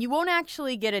 And you won't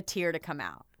actually get a tear to come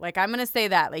out. Like, I'm going to say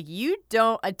that. Like,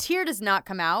 a tear does not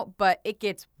come out, but it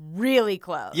gets really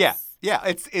close. Yeah. Yeah,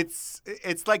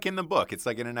 it's like in the book. It's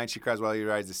like In a Night She Cries While You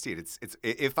Rides the Steed. It's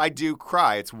if I do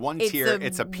cry, it's one tear.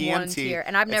 It's a PMT. One tear,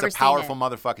 and I've never It's a powerful seen it.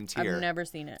 motherfucking tear. I've never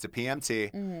seen it. It's a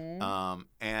PMT. Mm-hmm.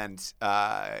 And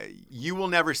you will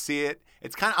never see it.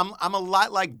 It's kind of I'm a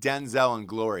lot like Denzel in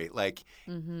Glory. Like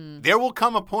there will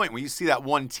come a point where you see that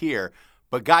one tear.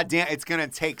 But goddamn, it's going to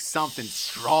take something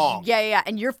strong. Yeah.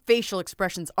 And your facial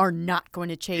expressions are not going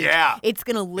to change. Yeah. It's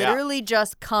going to literally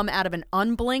just come out of an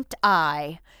unblinked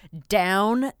eye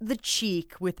down the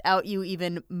cheek without you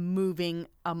even moving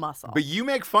a muscle. But you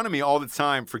make fun of me all the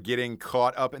time for getting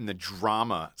caught up in the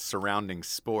drama surrounding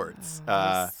sports.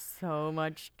 So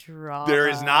much drama. There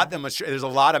is not that much. There's a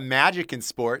lot of magic in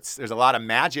sports. There's a lot of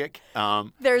magic.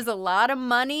 There's a lot of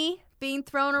money being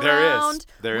thrown around,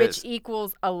 which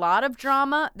equals a lot of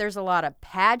drama. There's a lot of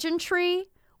pageantry,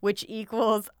 which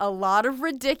equals a lot of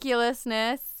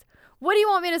ridiculousness. What do you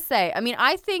want me to say? I mean,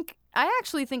 I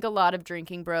actually think a lot of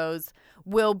drinking bros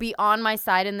will be on my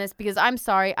side in this because I'm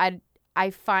sorry, I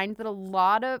find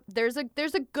that there's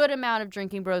a good amount of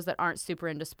drinking bros that aren't super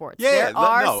into sports. Yeah, there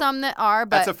are some that are,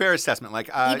 but that's a fair assessment. Like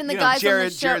even the guys on the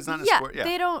show, Jared's not a sport. Yeah,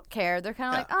 they don't care. They're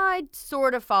kind of like, I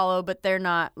sort of follow, but they're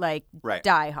not like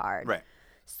die hard. Right.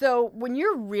 So when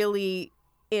you're really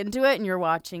into it and you're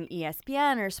watching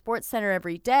ESPN or SportsCenter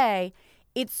every day,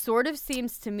 it sort of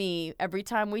seems to me every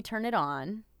time we turn it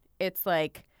on, it's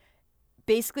like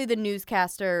basically the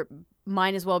newscaster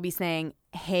might as well be saying,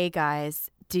 "Hey guys,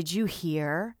 did you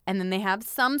hear?" And then they have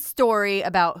some story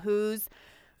about who's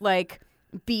like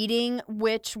beating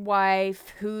which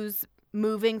wife, who's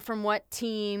moving from what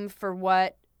team for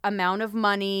what amount of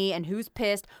money, and who's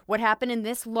pissed, what happened in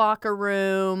this locker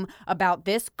room about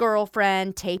this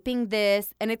girlfriend taping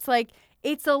this. And it's like,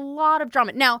 it's a lot of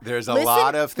drama. Now, there's a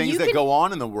lot of things that go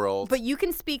on in the world. But you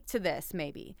can speak to this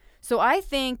maybe. So I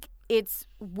think it's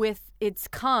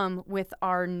come with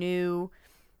our new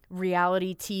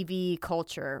reality TV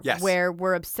culture, where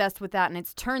we're obsessed with that, and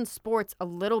it's turned sports a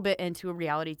little bit into a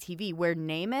reality TV. Where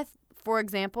Namath, for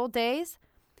example,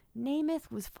 Namath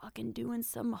was fucking doing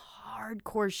some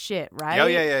hardcore shit, right? Oh,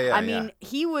 yeah. I mean,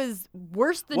 he was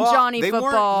worse than Johnny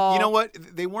Football. You know what?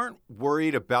 They weren't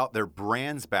worried about their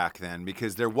brands back then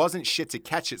because there wasn't shit to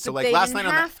catch it. So, but like they last didn't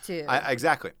night have to.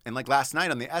 Exactly. And like last night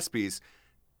on the ESPYs,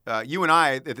 you and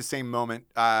I, at the same moment,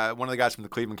 one of the guys from the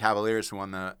Cleveland Cavaliers who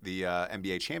won the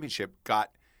NBA championship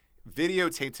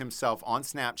videotaped himself on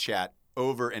Snapchat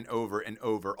over and over and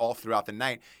over all throughout the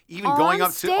night, even going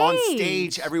up to on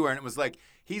stage everywhere. And it was like,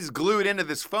 he's glued into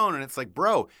this phone, and it's like,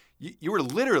 bro, you were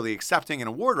literally accepting an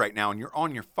award right now, and you're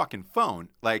on your fucking phone.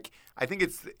 Like, I think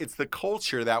it's the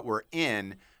culture that we're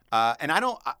in, and I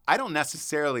don't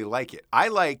necessarily like it. I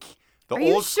like the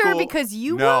old school. Are you sure? Because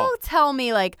you will tell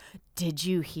me, like, did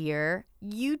you hear?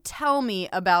 You tell me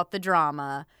about the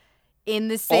drama in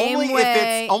the same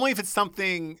way. Only if it's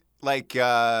something like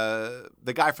the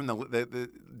guy from the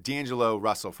D'Angelo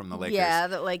Russell from the Lakers. Yeah,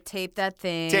 that like taping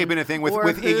a thing with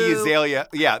Iggy Azalea.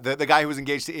 Yeah, the guy who was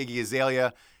engaged to Iggy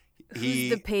Azalea. Who's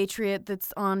the Patriot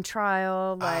that's on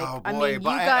trial? Like, oh boy! I mean, you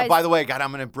guys. By the way, God,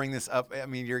 I'm gonna bring this up. I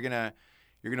mean, you're gonna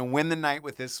win the night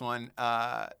with this one.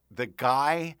 The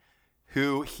guy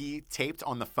who he taped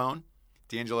on the phone,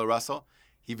 D'Angelo Russell.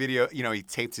 He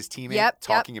taped his teammate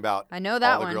talking about I know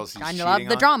that all the one. girls he's I cheating love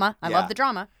the on. drama. I love the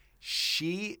drama.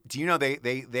 Do you know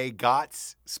they got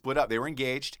split up? They were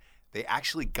engaged. They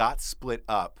actually got split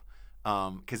up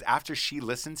because after she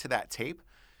listened to that tape,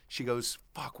 she goes,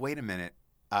 "Fuck, wait a minute.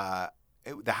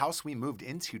 The house we moved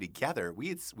into together, we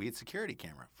had security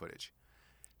camera footage.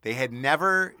 They had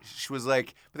never." She was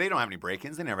like, "But they don't have any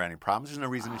break-ins. They never had any problems. There's no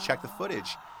reason to check the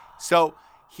footage." So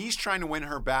he's trying to win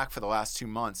her back for the last 2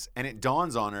 months, and it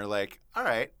dawns on her like, "All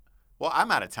right, well,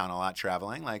 I'm out of town a lot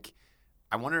traveling. Like,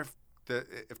 I wonder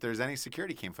if there's any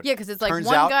security cam footage." Yeah, because it's like Turns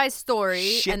one out, guy's story.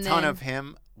 Shit ton of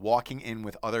him walking in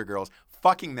with other girls,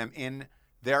 fucking them in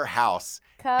their house.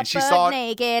 And she saw it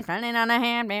naked, running on a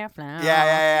handmail floor.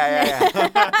 Yeah.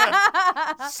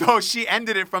 So she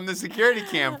ended it from the security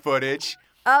cam footage.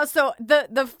 Oh, so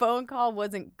the phone call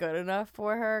wasn't good enough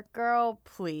for her? Girl,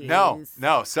 please. No.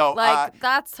 So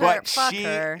that's her. But Fuck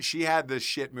her. She had the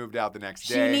shit moved out the next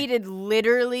day. She needed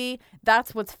literally.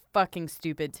 That's what's fucking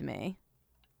stupid to me.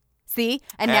 See?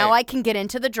 And now I can get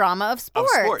into the drama of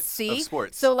sports. See? Of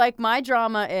sports. So, like, my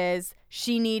drama is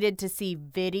she needed to see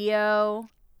video.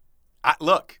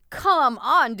 Look. Come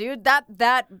on, dude.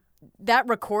 That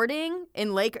recording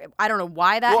in Lake, I don't know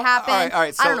why that happened. All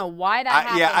right, so I don't know why that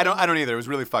happened. Yeah, I don't either. It was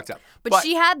really fucked up. But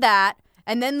she had that,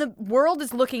 and then the world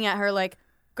is looking at her like,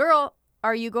 "Girl,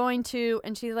 are you going to?"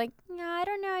 And she's like, "Yeah, I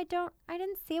don't know. I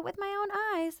didn't see it with my own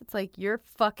eyes." It's like, you're a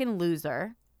fucking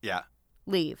loser. Yeah.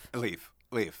 Leave.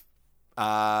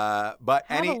 But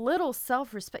Have a little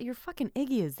self-respect. You're fucking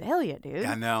Iggy Azalea, dude.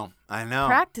 I know.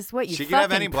 Practice what you She fucking can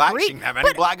have any black. preach. She can have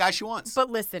any black guy she wants. But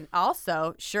listen,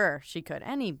 also, sure, she could.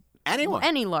 Anyone.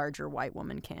 Any larger white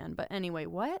woman can. But anyway,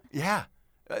 what? Yeah.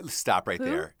 Stop right Who?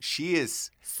 there. She is.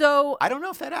 So I don't know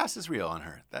if that ass is real on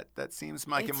her. That seems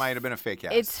like it might have been a fake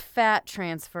ass. it's fat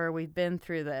transfer. We've been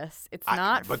through this. It's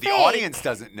not But fake. the audience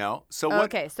doesn't know. So what?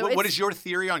 Okay, so what it's- is your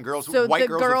theory on girls? so White the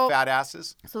girls girl- with fat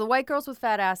asses? So the white girls with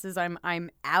fat asses, I'm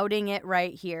outing it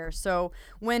right here. So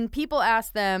when people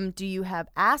ask them, "Do you have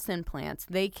ass implants?"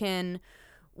 they can,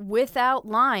 without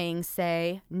lying,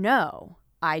 say, "No,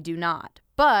 I do not."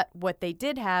 But what they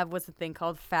did have was a thing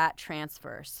called fat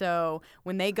transfer. So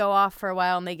when they go off for a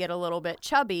while and they get a little bit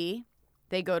chubby,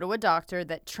 they go to a doctor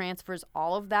that transfers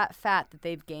all of that fat that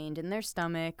they've gained in their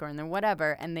stomach or in their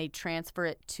whatever, and they transfer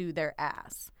it to their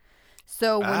ass.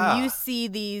 So when you see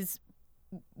these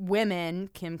women,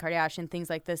 Kim Kardashian, things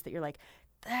like this, that you're like,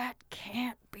 that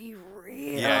can't be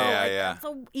real. Yeah.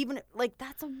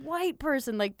 That's a white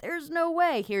person. Like, there's no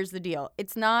way. Here's the deal.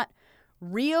 It's not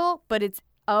real, but it's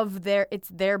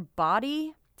their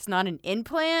body. It's not an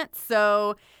implant.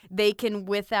 So they can,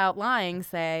 without lying,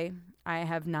 say, "I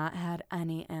have not had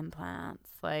any implants."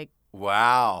 Like,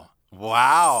 Wow.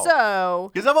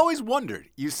 so Because I've always wondered.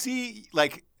 You see,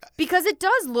 like, because it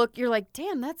does look, you're like,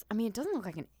 damn, it doesn't look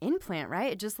like an implant,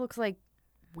 right? It just looks like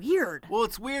weird. well,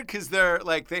 it's weird because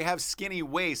they have skinny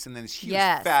waists and then huge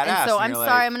Yes. fat And ass. so and I'm you're sorry,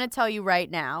 like, I'm going to tell you right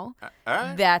now, all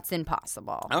right. that's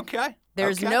impossible. Okay.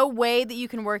 There's Okay. no way that you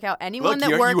can work out. Anyone Look,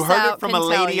 that works you heard out it from can a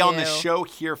lady tell on the you. show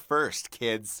here first,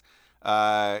 kids.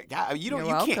 Yeah, you You're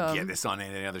can't welcome. get this on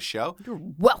any other show. You're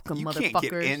welcome, You motherfuckers. can't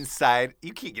get inside.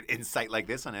 You can't get insight like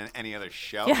this on any other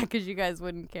show. Yeah, because you guys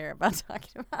wouldn't care about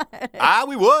talking about it.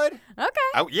 We would.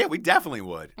 Okay. Yeah, we definitely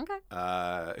would.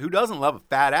 Okay. Who doesn't love a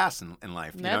fat ass in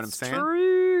life? You know what I'm saying?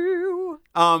 True.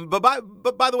 But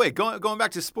by the way, going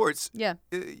back to sports. Yeah.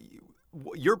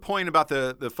 Your point about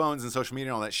the phones and social media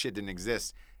and all that shit didn't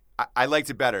exist. I liked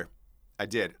it better. I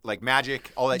did. Like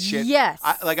Magic, all that shit. Yes.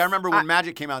 I remember when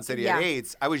Magic came out and said he had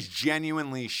AIDS, I was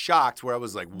genuinely shocked where I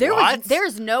was like, what?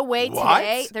 There's no way What?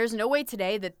 today. There's no way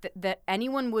today that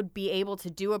anyone would be able to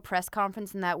do a press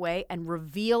conference in that way and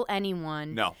reveal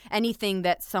anything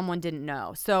that someone didn't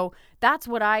know. So that's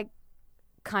what I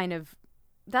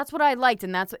liked,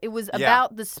 and it was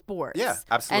about the sports. Yeah,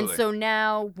 absolutely. And so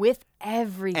now with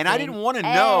everything, and I didn't want to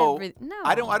know. No,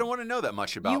 I don't want to know that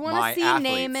much about you my want to see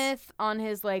athletes. Namath on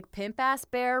his like pimp ass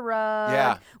bear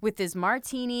rug, with his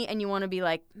martini, and you want to be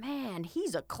like, man,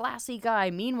 he's a classy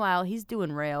guy. Meanwhile, he's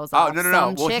doing rails. Oh off no!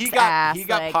 Some Well, chick's he got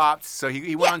ass, popped, so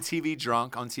he went on TV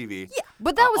drunk on TV. Yeah,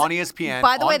 but that was on ESPN.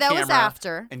 By the way, on that was camera,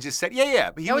 after. and just said,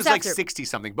 yeah. But he That was was like after. 60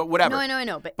 something, but whatever. No, I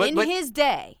know. But But- his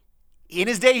day. In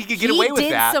his day, he could get away with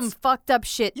that. He did some fucked up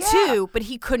shit Yeah. too, but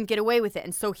he couldn't get away with it.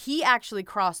 And so he actually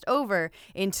crossed over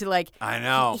into like, I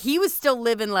know. He was still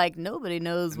living like nobody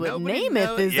knows what Nobody Namath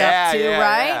knows. is Yeah, up to, yeah,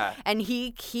 right? yeah. And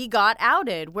he got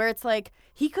outed, where it's like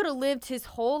he could have lived his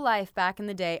whole life back in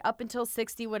the day up until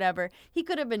 60, whatever. He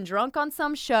could have been drunk on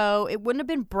some show. It wouldn't have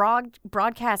been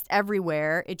broadcast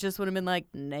everywhere. It just would have been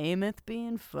like Namath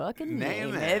being fucking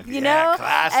Namath, you know?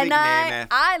 Classic and Namath.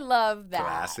 I love that.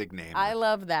 Classic Namath. I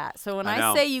love that. So when I I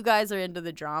know. say you guys are into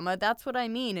the drama, that's what I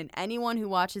mean. And anyone who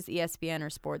watches ESPN or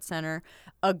SportsCenter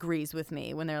agrees with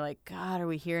me when they're like, God, are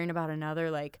we hearing about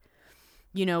another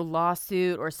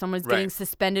lawsuit, or someone's getting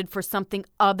suspended for something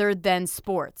other than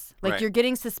sports? Like you're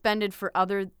getting suspended for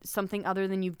something other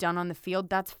than you've done on the field.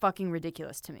 That's fucking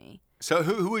ridiculous to me. So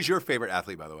who is your favorite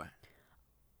athlete, by the way?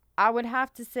 I would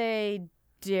have to say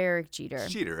Derek Jeter.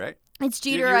 It's Jeter, right? It's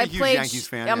Jeter. You're a I huge played. Yankees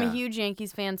fan, I'm yeah. a huge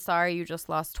Yankees fan. Sorry, you just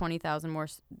lost 20,000 more.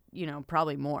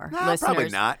 Probably more No, listeners. probably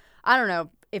not. I don't know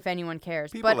if anyone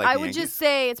cares, People but like I the would Yankees. just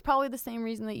say it's probably the same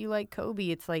reason that you like Kobe.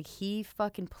 It's like he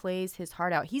fucking plays his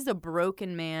heart out. He's a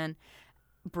broken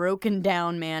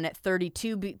down man at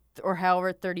 32 or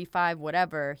however 35,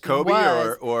 whatever. He Kobe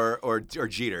was. or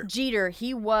Jeter? Jeter,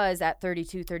 he was at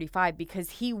 32, 35 because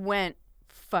he went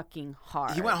fucking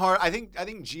hard. He went hard. I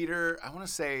think Jeter. I want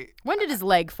to say. When did his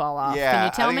leg fall off? Yeah, Can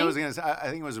you tell me? I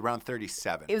think it was around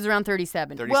 37. It was around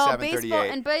 37. 37, well, baseball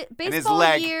 38. and baseball and his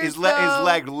leg, years, his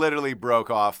leg literally broke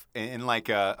off in like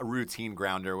a routine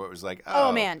grounder where it was like,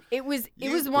 oh man, it was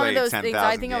you one of played those things. 10,000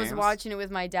 I think I was games. watching it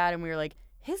with my dad, and we were like,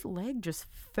 his leg just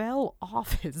fell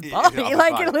off his Yeah, body. off his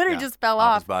Like body, it literally yeah. just fell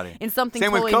Off off his body. in something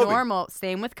Same with totally Kobe. normal.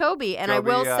 Same with Kobe. And I Kobe,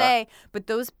 will say, but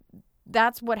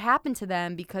that's what happened to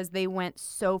them because they went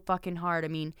so fucking hard. I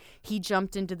mean, he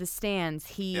jumped into the stands.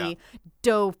 He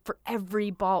dove for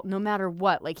every ball, no matter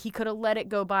what. Like, he could have let it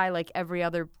go by like every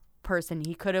other person.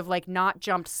 He could have, like, not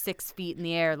jumped 6 feet in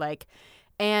the air. Like,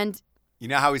 and... You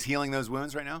know how he's healing those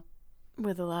wounds right now?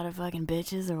 With a lot of fucking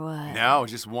bitches or what? No,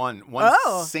 just one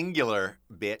singular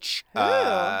bitch.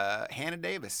 Hannah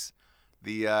Davis.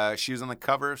 She was on the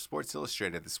cover of Sports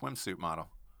Illustrated, the swimsuit model.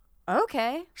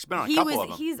 Okay. She's been on a couple of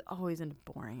them. He's always into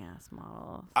boring ass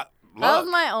models. That was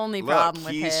my only problem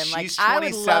with him. Like, she's I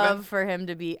would 27. love for him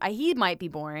to be. He might be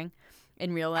boring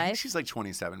in real I think life. she's like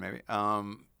 27, maybe.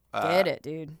 Get it,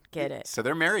 dude. Get it. So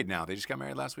they're married now. They just got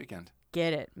married last weekend.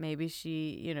 Get it. Maybe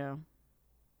she, you know.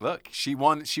 Look, she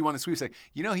won the sweepstakes.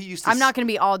 You know, he used to. I'm not going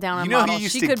to be all down on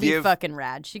models. She could be fucking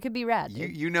rad. She could be rad.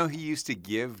 Dude. You know, he used to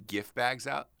give gift bags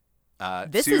out.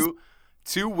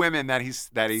 Two women that he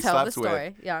slept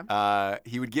with. Yeah.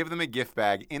 He would give them a gift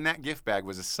bag. In that gift bag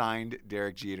was a signed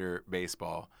Derek Jeter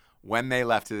baseball when they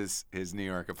left his New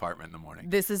York apartment in the morning.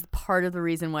 This is part of the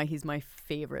reason why he's my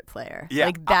favorite player. Yeah,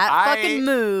 like that fucking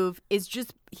move is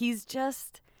just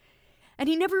and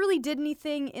he never really did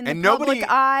anything in the public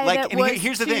eye that was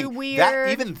here's the too thing.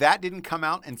 weird. That didn't come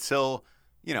out until,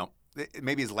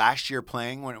 maybe his last year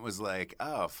playing when it was like,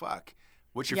 oh, fuck.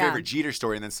 What's your favorite Jeter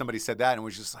story? And then somebody said that and it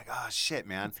was just like, oh, shit,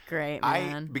 man. That's great,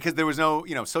 man. Because there was no,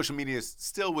 social media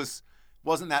still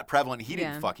wasn't that prevalent. He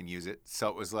didn't fucking use it. So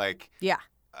it was like,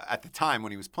 at the time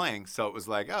when he was playing. So it was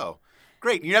like, oh,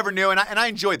 great. You never knew. And I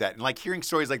enjoyed that. And like hearing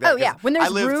stories like that. Oh, yeah. When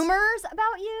there's rumors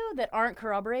about you that aren't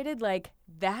corroborated, like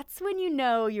that's when you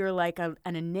know you're like an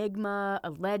enigma, a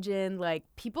legend. Like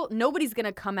nobody's going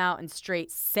to come out and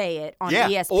straight say it on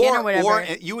ESPN or whatever. Or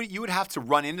you would have to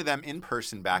run into them in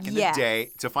person back in the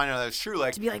day to find out that it's true.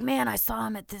 Like, to be like, man, I saw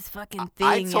him at this fucking thing.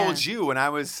 I told you when I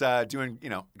was doing,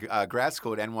 grad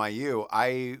school at NYU,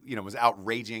 I, was out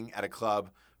raging at a club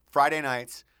Friday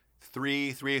nights,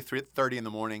 3:30 in the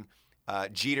morning.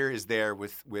 Jeter is there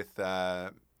with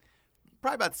probably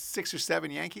about 6 or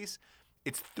 7 Yankees.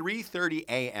 It's 3:30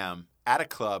 a.m. at a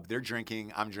club. They're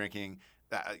drinking. I'm drinking.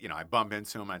 I bump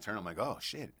into him. I turn. I'm like, oh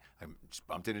shit! I just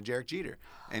bumped into Derek Jeter,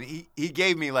 and he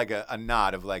gave me like a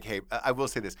nod of like, hey, I will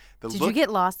say this. Did you get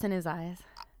lost in his eyes?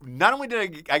 Not only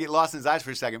did I get lost in his eyes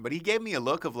for a second, but he gave me a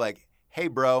look of like, hey,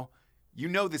 bro,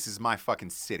 this is my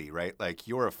fucking city, right? Like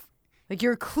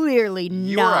you're clearly not.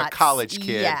 You're a college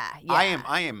kid. Yeah. I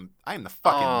am the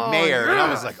fucking mayor. And I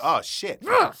was like, oh shit.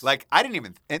 Like I didn't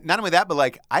even. Not only that, but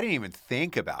like I didn't even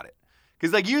think about it.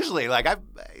 Because like usually, like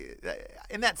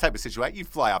in that type of situation, you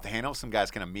fly off the handle. Some guy's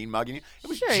kind of mean mugging you. It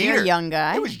was Jeter. You're a young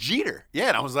guy. It was Jeter. Yeah,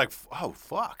 and I was like, oh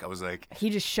fuck. I was like,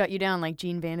 he just shut you down like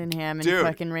Gene Vandenham in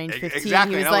fucking Range 15.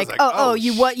 Exactly. He was like, oh,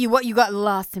 you got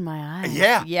lost in my eyes.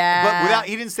 Yeah. Yeah. But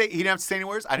he didn't have to say any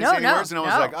words. I didn't say any words, and I was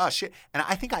like, oh shit. And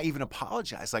I think I even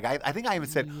apologized. Like I think I even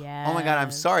said, oh my god, I'm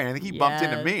sorry. And I think he bumped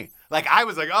into me. Like I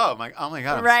was like, oh my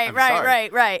god, I'm sorry.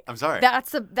 Right. I'm sorry.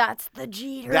 That's the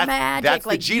Jeter magic. That's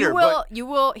like the Jeter.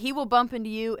 He will bump into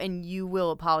you and you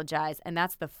will apologize, and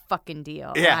that's the fucking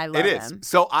deal. Yeah, I love it is. him.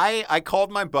 So I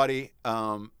called my buddy,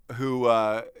 who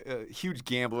a huge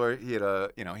gambler. He had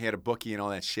a bookie and all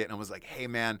that shit, and I was like, hey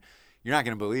man, you're not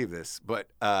gonna believe this, but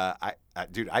I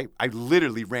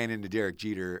literally ran into Derek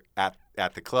Jeter at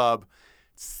the club.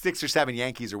 6 or 7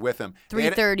 Yankees are with him.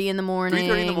 3:30 in the morning.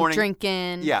 3:30 in the morning.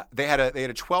 Drinking. Yeah, they had a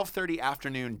 12:30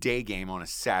 afternoon day game on a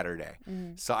Saturday.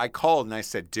 So I called and I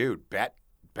said, dude, bet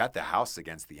the house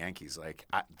against the Yankees. Like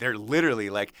they're literally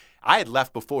like I had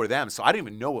left before them, so I didn't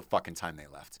even know what fucking time they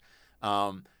left.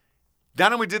 Not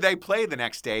only did they play the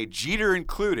next day, Jeter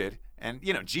included, and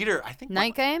Jeter, I think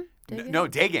night game. No,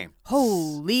 day game.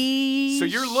 Holy. So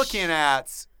you're looking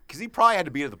at. Because he probably had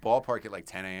to be at the ballpark at like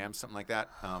 10 a.m., something like that,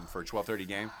 for a 12:30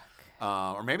 game.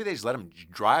 Or maybe they just let him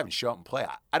drive and show up and play.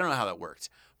 I don't know how that worked.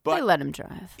 But they let him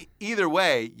drive. Either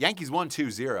way, Yankees won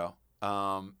 2-0.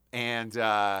 I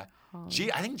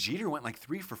think Jeter went like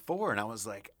 3 for 4, and I was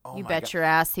like, oh my God. You bet your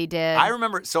ass he did. I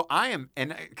remember, so I am,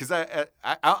 and because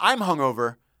I'm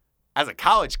hungover as a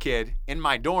college kid in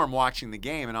my dorm watching the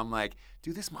game, and I'm like,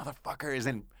 dude, this motherfucker is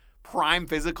in prime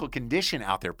physical condition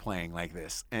out there playing like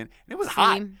this, and it was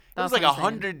hot. It was like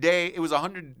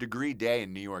 100-degree day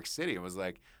in New York City. It was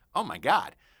like, oh my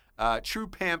God, true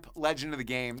pimp, legend of the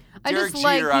game. Derek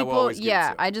Jeter, I will always give it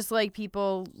to. I just like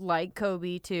people like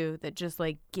Kobe too that just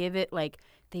like give it like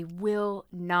they will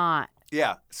not.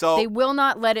 Yeah, so they will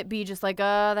not let it be just like,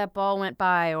 oh, that ball went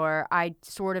by, or I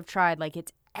sort of tried. Like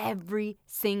it's every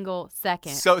single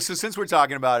second. So since we're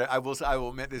talking about it, I will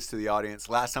admit this to the audience.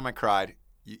 Last time I cried.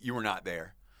 You were not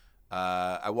there.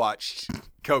 I watched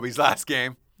Kobe's last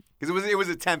game. Because it was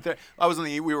a 10:30.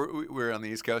 We were on the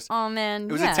East Coast. Oh man,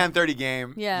 It was a 10:30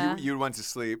 game. Yeah. You went to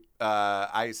sleep.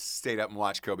 I stayed up and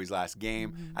watched Kobe's last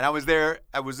game. And I was there.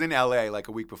 I was in LA like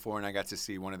a week before, and I got to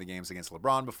see one of the games against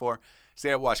LeBron before.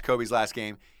 Stayed up and watched Kobe's last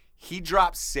game. He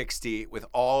dropped 60 with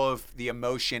all of the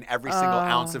emotion, every single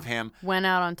ounce of him. Went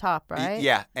out on top, right?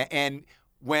 Yeah. And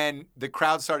when the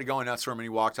crowd started going nuts for him and he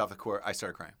walked off the court, I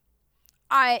started crying.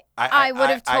 I would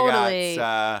have totally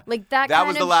like that. That kind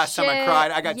was the of last shit. time I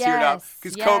cried. I got teared up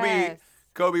because yes.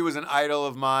 Kobe was an idol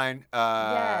of mine.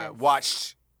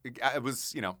 Watched, I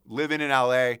was living in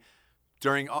LA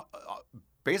during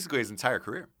basically his entire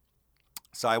career.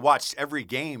 So I watched every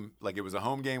game like it was a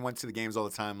home game. Went to the games all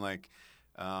the time. Like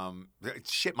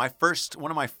shit. My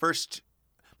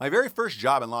very first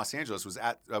job in Los Angeles was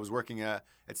I was working at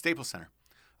Staples Center.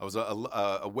 I was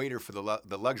a waiter for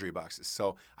the luxury boxes.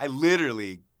 So I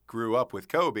literally grew up with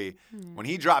Kobe. When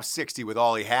he dropped 60 with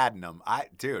all he had in him,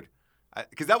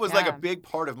 because that was like a big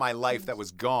part of my life that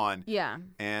was gone. Yeah.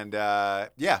 And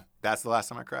that's the last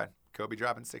time I cried. Kobe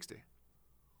dropping 60.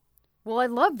 Well, I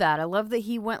love that. I love that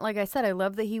he went, like I said, I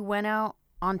love that he went out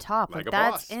on top. Like a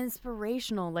that's boss.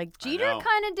 Inspirational. Like Jeter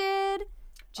kind of did.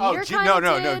 No.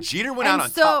 Jeter went out on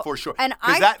top for sure. And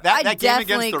that game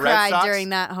definitely against the Red cried Sox during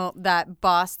that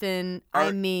Boston.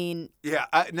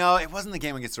 No, it wasn't the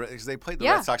game against the Red because they played the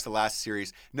Red Sox the last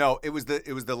series. No, it was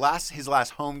his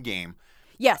last home game.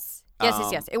 Yes.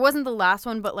 It wasn't the last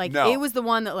one, but it was the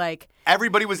one that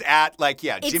everybody was at.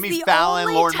 Jimmy the Fallon,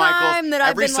 only Lorne time Michaels, that I've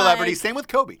every been celebrity. like- Same with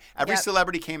Kobe. Every Yep.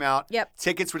 celebrity came out. Yep.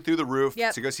 Tickets were through the roof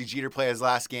Yep. to go see Jeter play his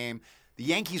last game. The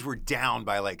Yankees were down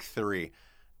by 3.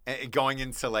 Going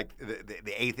into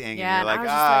the 8th inning, Yeah, and you're and I was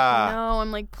just no.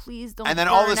 I'm like, please don't. And then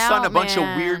all of a burn sudden, out, a bunch of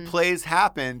man. weird plays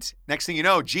happened. Next thing you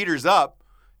know, Jeter's up,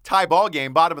 tie ball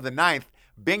game, bottom of the 9th.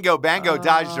 Bingo, bango,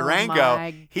 dodge Durango.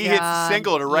 my He hits a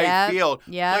single to right field.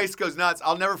 Yep. Place goes nuts.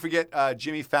 I'll never forget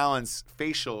Jimmy Fallon's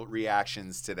facial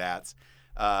reactions to that.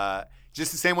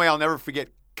 Just the same way I'll never forget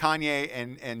Kanye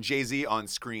and Jay-Z on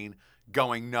screen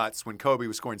going nuts when Kobe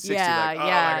was scoring 60.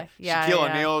 Shaquille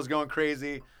O'Neal is going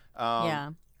crazy.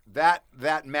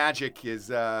 That magic is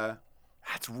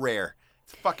that's rare.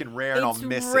 It's fucking rare, and I'll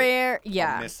miss it. Rare,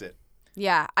 yeah. I'll miss it.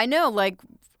 Yeah, I know.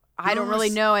 I don't really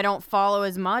know. I don't follow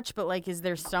as much, but is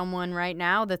there someone right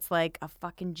now that's like a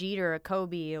fucking Jeter, a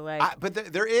Kobe, But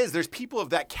there's people of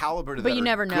that caliber that But you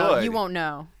never know. good. You won't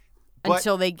know But-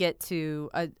 until they get to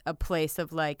a place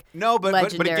of No, but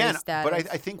legendary again, status.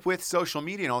 I think with social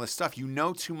media and all this stuff, you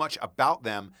know too much about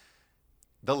them.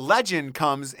 The legend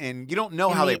comes and you don't know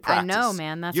how they practice. I know,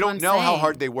 man. That's you what don't I'm know how saying.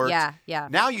 hard they work. Yeah.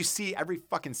 Now you see every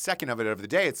fucking second of the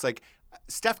day. It's like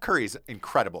Steph Curry's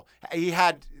incredible. He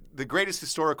had the greatest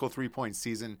historical 3-point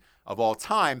season of all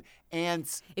time. And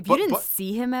if you didn't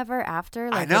see him ever after,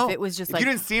 I know. if it was just if you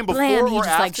didn't see him before blam, he or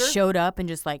just after, showed up and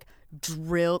just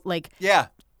drilled yeah.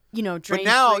 Drained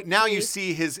But now you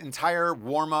see his entire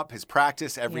warm up, his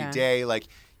practice every day.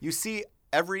 You see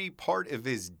every part of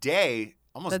his day.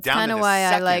 Almost That's down to kind of the why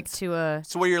seconds. I like to.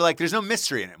 So where you're like, there's no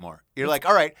mystery in it more. You're like,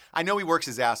 all right, I know he works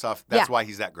his ass off. That's why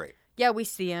he's that great. Yeah, we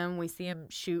see him. We see him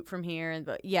shoot from here,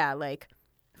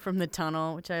 from the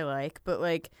tunnel, which I like. But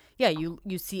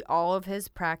you see all of his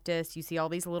practice. You see all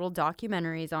these little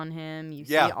documentaries on him. You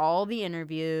see all the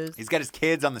interviews. He's got his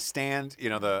kids on the stand.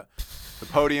 The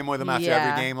podium with him after Yeah.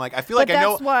 every game. I feel like But I know.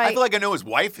 that's why- I feel like I know his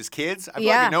wife, his kids. I feel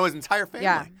like I know his entire family.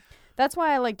 Yeah. That's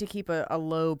why I like to keep a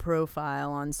low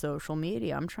profile on social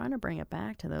media. I'm trying to bring it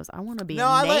back to those. I want to be a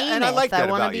I Namath. like that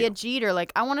I want to about be you. a Jeter.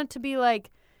 I want it to be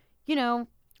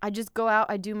I just go out,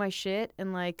 I do my shit,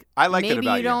 and I like that maybe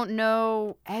about you you. don't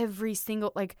know every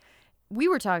single we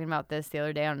were talking about this the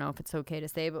other day. I don't know if it's okay to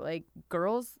say, but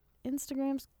girls'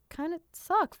 Instagrams kind of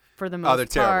suck for the most they're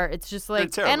terrible. part. It's just They're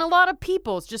terrible. and a lot of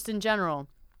people's just in general.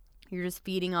 You're just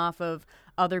feeding off of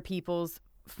other people's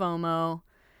FOMO.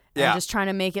 Yeah. And just trying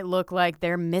to make it look like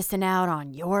they're missing out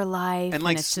on your life. And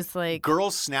it's just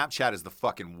girls' Snapchat is the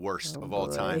fucking worst of all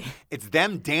boy. time. It's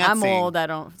them dancing. I'm old. I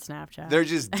don't Snapchat. They're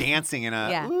just dancing in a.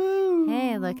 Yeah. "Ooh,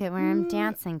 Hey, look at where I'm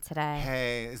dancing today.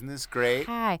 Hey, isn't this great?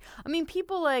 Hi. I mean,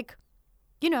 people like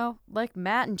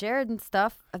Matt and Jared and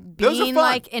stuff. Those are Being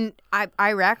fun. in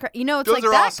Iraq. It's Those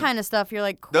are that awesome. kind of stuff. You're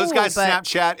like, cool. Those guys but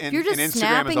Snapchat and, if you're just and Instagram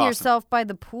snapping is awesome. yourself by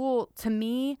the pool, to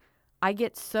me, I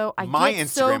get so. My get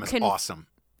so Instagram is awesome.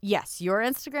 Yes, your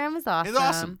Instagram is awesome. It's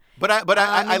awesome. But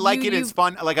I like it. you- It's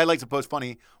fun. I like to post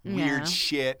funny, weird Yeah.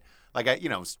 shit.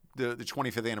 The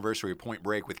 25th anniversary of Point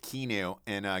Break with Keanu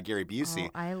and Gary Busey.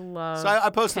 Oh, I love. So I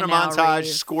posted a Canal montage,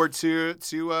 Reeves. scored to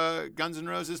Guns N'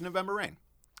 Roses' November Rain.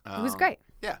 It was great.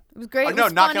 Yeah. It was great. Oh, It no,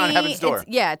 was knocking funny. on heaven's door.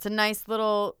 It's a nice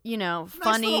little,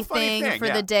 funny thing for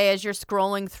the day as you're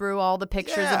scrolling through all the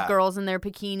pictures of girls in their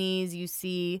bikinis. You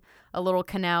see a little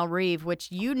Canal Reeve, which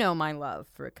my love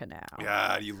for a canal.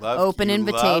 God, you love Open you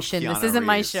invitation. Love This isn't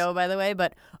my Reeves. show, by the way,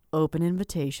 but open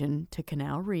invitation to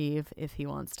Canal Reeve if he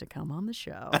wants to come on the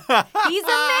show. He's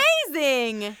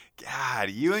amazing. God,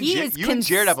 you and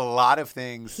Jared have a lot of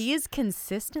things. He is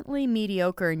consistently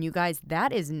mediocre, and you guys,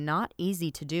 that is not easy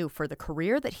to do for the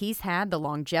career that he's had, the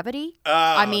longevity.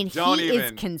 He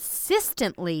is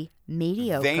consistently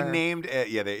mediocre. They named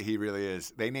he really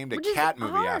is. They named a cat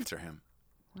movie after him.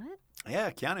 What?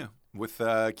 Yeah, Keanu with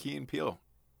Key and Peele.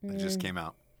 It just came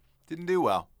out. Didn't do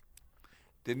well.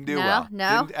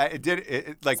 No.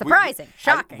 Surprising.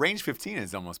 Shocking. Range 15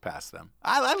 is almost past them.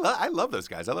 I love those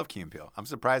guys. I love Key and Peele. I'm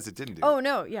surprised it didn't do. Oh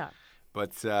no, yeah.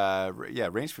 But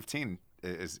Range 15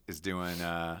 is doing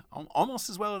almost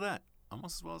as well as that.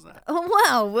 Oh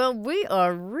wow! Well, we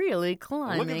are really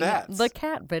climbing the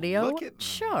cat video Look at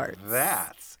charts.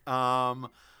 That.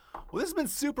 Well, this has been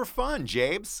super fun,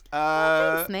 Jabes.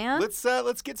 Thanks, man.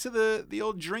 Let's get to the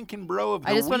old drinking bro of the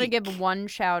week. I just want to give one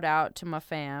shout out to my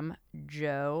fam,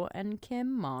 Joe and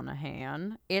Kim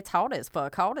Monahan. It's hot as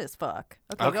fuck. Okay.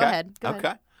 Go ahead.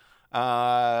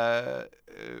 I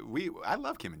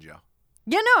love Kim and Joe.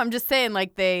 Yeah, no, I'm just saying,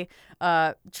 they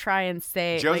try and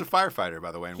say Joe's a firefighter,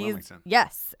 by the way, in Wilmington.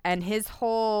 Yes, and his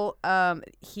whole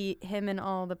him and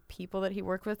all the people that he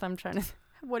worked with. I'm trying to.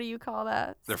 What do you call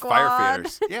that? They're squad?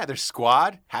 Firefitters. Yeah, they're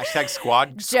squad.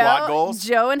 #squad goals.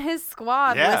 Joe and his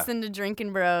squad listen to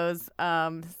Drinking Bros.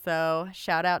 So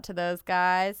shout out to those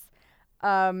guys.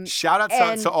 Shout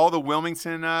out to all the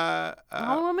Wilmington all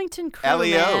Wilmington crew,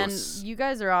 LEOs. man. You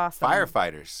guys are awesome.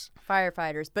 Firefighters.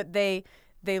 But they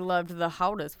loved the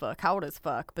how as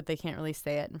fuck, but they can't really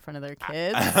say it in front of their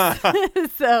kids.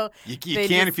 So you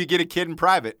can if you get a kid in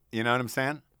private. You know what I'm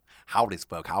saying? How as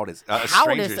fuck.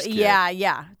 Stranger's kid.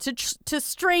 Yeah. To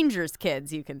strangers'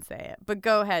 kids, you can say it. But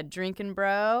go ahead, Drinking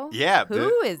Bro. Yeah.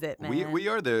 Who is it, man? We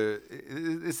are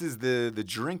this is the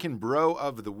Drinking Bro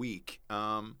of the week.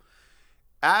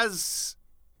 As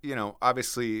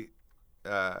obviously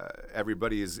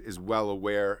everybody is well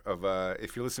aware of.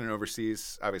 If you're listening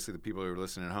overseas, obviously the people who are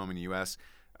listening at home in the U.S.,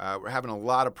 we're having a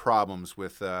lot of problems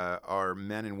with our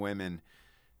men and women.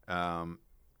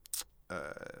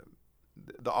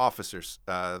 The officers,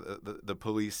 the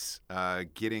police,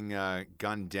 getting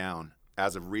gunned down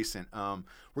as of recent. We're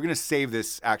going to save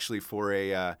this actually for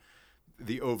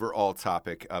the overall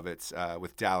topic of it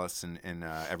with Dallas and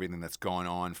everything that's going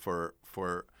on for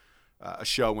a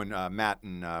show when Matt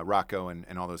and Rocco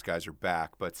and all those guys are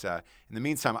back. But in the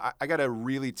meantime, I got a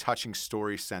really touching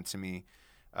story sent to me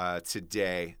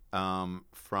today from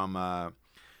a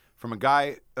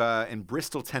guy in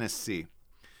Bristol, Tennessee.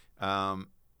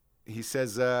 He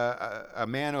says a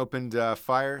man opened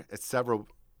fire at several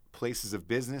places of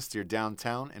business near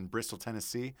downtown in Bristol,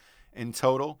 Tennessee. In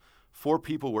total, 4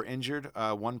 people were injured.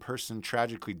 One person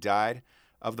tragically died.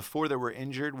 Of the 4 that were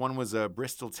injured, one was a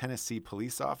Bristol, Tennessee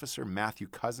police officer, Matthew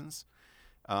Cousins.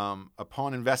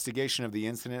 Upon investigation of the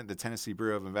incident, the Tennessee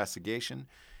Bureau of Investigation,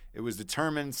 it was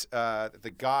determined that the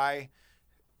guy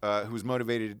who was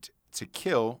motivated to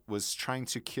kill was trying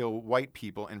to kill white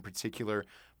people, in particular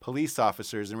police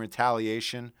officers, in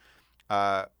retaliation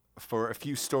for a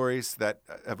few stories that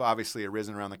have obviously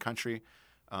arisen around the country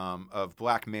of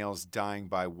black males dying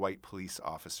by white police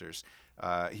officers.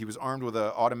 He was armed with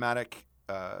an automatic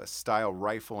style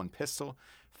rifle and pistol,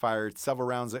 fired several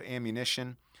rounds of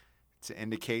ammunition to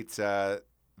indicate that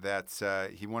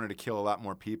he wanted to kill a lot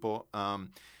more people.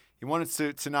 He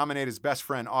wanted to nominate his best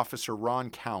friend, Officer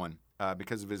Ron Cowan,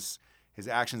 because of his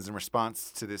actions in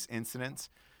response to this incident.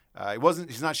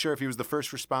 He's not sure if he was the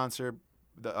first responder,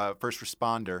 but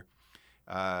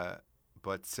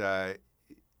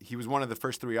he was one of the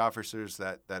first 3 officers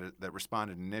that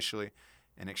responded initially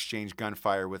and exchanged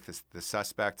gunfire with the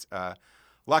suspect.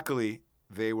 Luckily,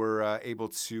 they were able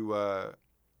to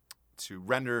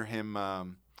render him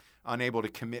unable to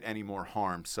commit any more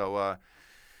harm. So,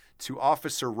 to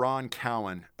Officer Ron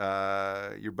Cowan,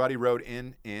 your buddy wrote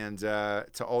in, and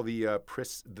to all the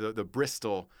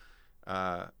Bristol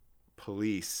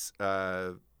police,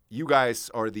 you guys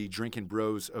are the Drinking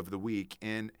Bros of the week.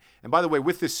 And by the way,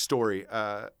 with this story,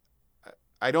 I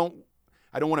don't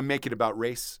want to make it about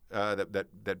race,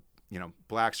 that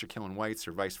blacks are killing whites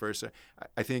or vice versa.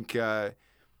 I think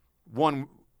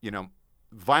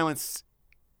violence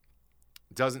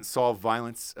doesn't solve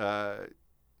violence.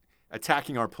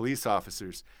 Attacking our police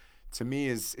officers, to me,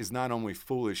 is not only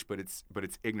foolish, but it's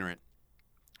ignorant.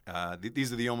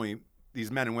 These are the only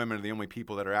these men and women are the only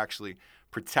people that are actually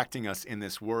protecting us in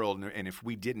this world. And if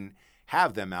we didn't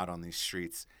have them out on these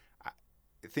streets,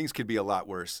 things could be a lot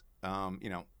worse.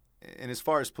 And as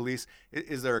far as police,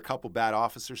 is there a couple bad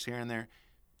officers here and there?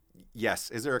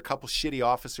 Yes. Is there a couple shitty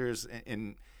officers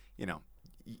in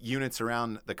units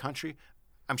around the country?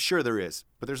 I'm sure there is,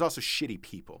 but there's also shitty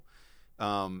people.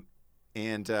 And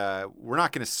we're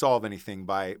not going to solve anything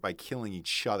by killing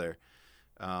each other.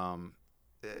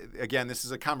 Again, this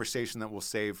is a conversation that we'll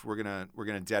save. We're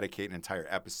gonna dedicate an entire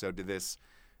episode to this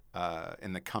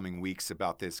in the coming weeks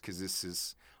about this, because this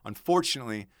is,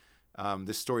 unfortunately,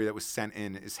 this story that was sent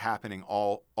in is happening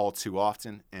all too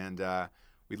often, and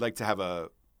we'd like to have a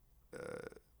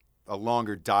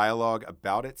longer dialogue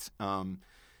about it, and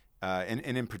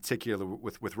in particular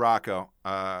with Rocco,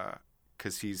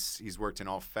 because he's worked in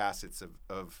all facets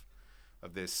of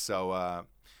this. So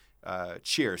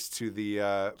cheers to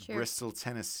the Bristol,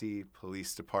 Tennessee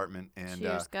Police Department, and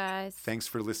cheers, guys. Thanks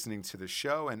for listening to the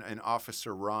show, and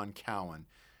Officer Ron Cowan,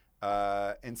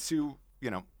 and to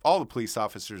all the police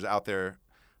officers out there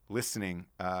listening,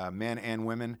 men and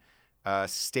women,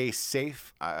 stay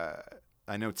safe.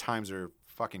 I know times are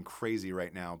fucking crazy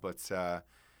right now, but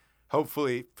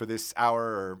hopefully for this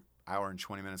hour and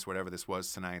 20 minutes, whatever this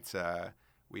was tonight,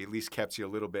 we at least kept you a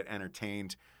little bit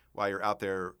entertained while you're out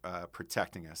there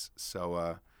protecting us.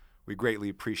 So we greatly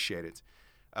appreciate it.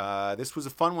 This was a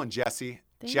fun one, Jessie.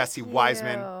 Jessie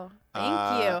Wiseman.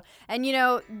 Thank you. And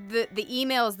the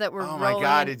emails that were rolling. Oh my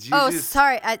God! Did you just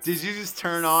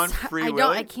turn on Free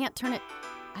Willy? I can't turn it.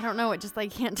 I don't know. It just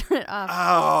can't turn it off.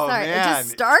 Oh, sorry, man. It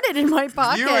just started in my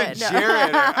pocket. You and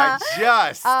Jared are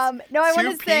just no, I want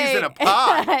to say 2 peas in a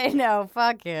pod. I know.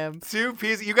 Fuck him. 2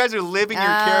 peas. You guys are living your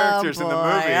characters in the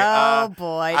movie. Oh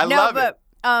boy. I love it.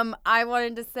 I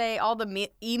wanted to say all the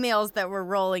emails that were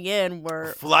rolling in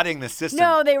were flooding the system.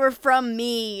 No, they were from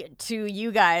me to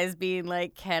you guys being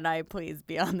like, can I please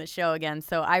be on the show again?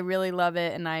 So I really love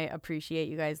it, and I appreciate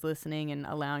you guys listening and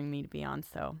allowing me to be on.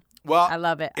 So well, I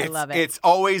love it. I love it. It's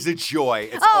always a joy.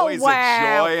 It's always a joy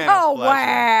and a pleasure.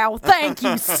 Wow. Thank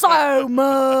you so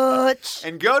much.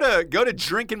 And go to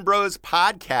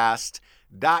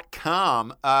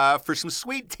drinkingbrospodcast.com for some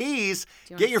sweet teas.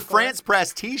 Get your France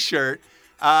Press t-shirt.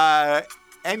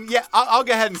 And yeah, I'll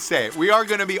go ahead and say it. We are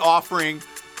going to be offering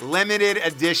limited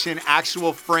edition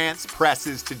actual France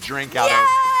presses to drink out of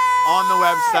on the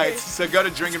website. So go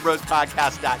to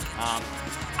drinkingbrospodcast.com.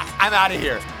 I'm out of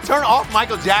here. Turn off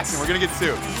Michael Jackson. We're going to get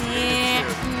sued.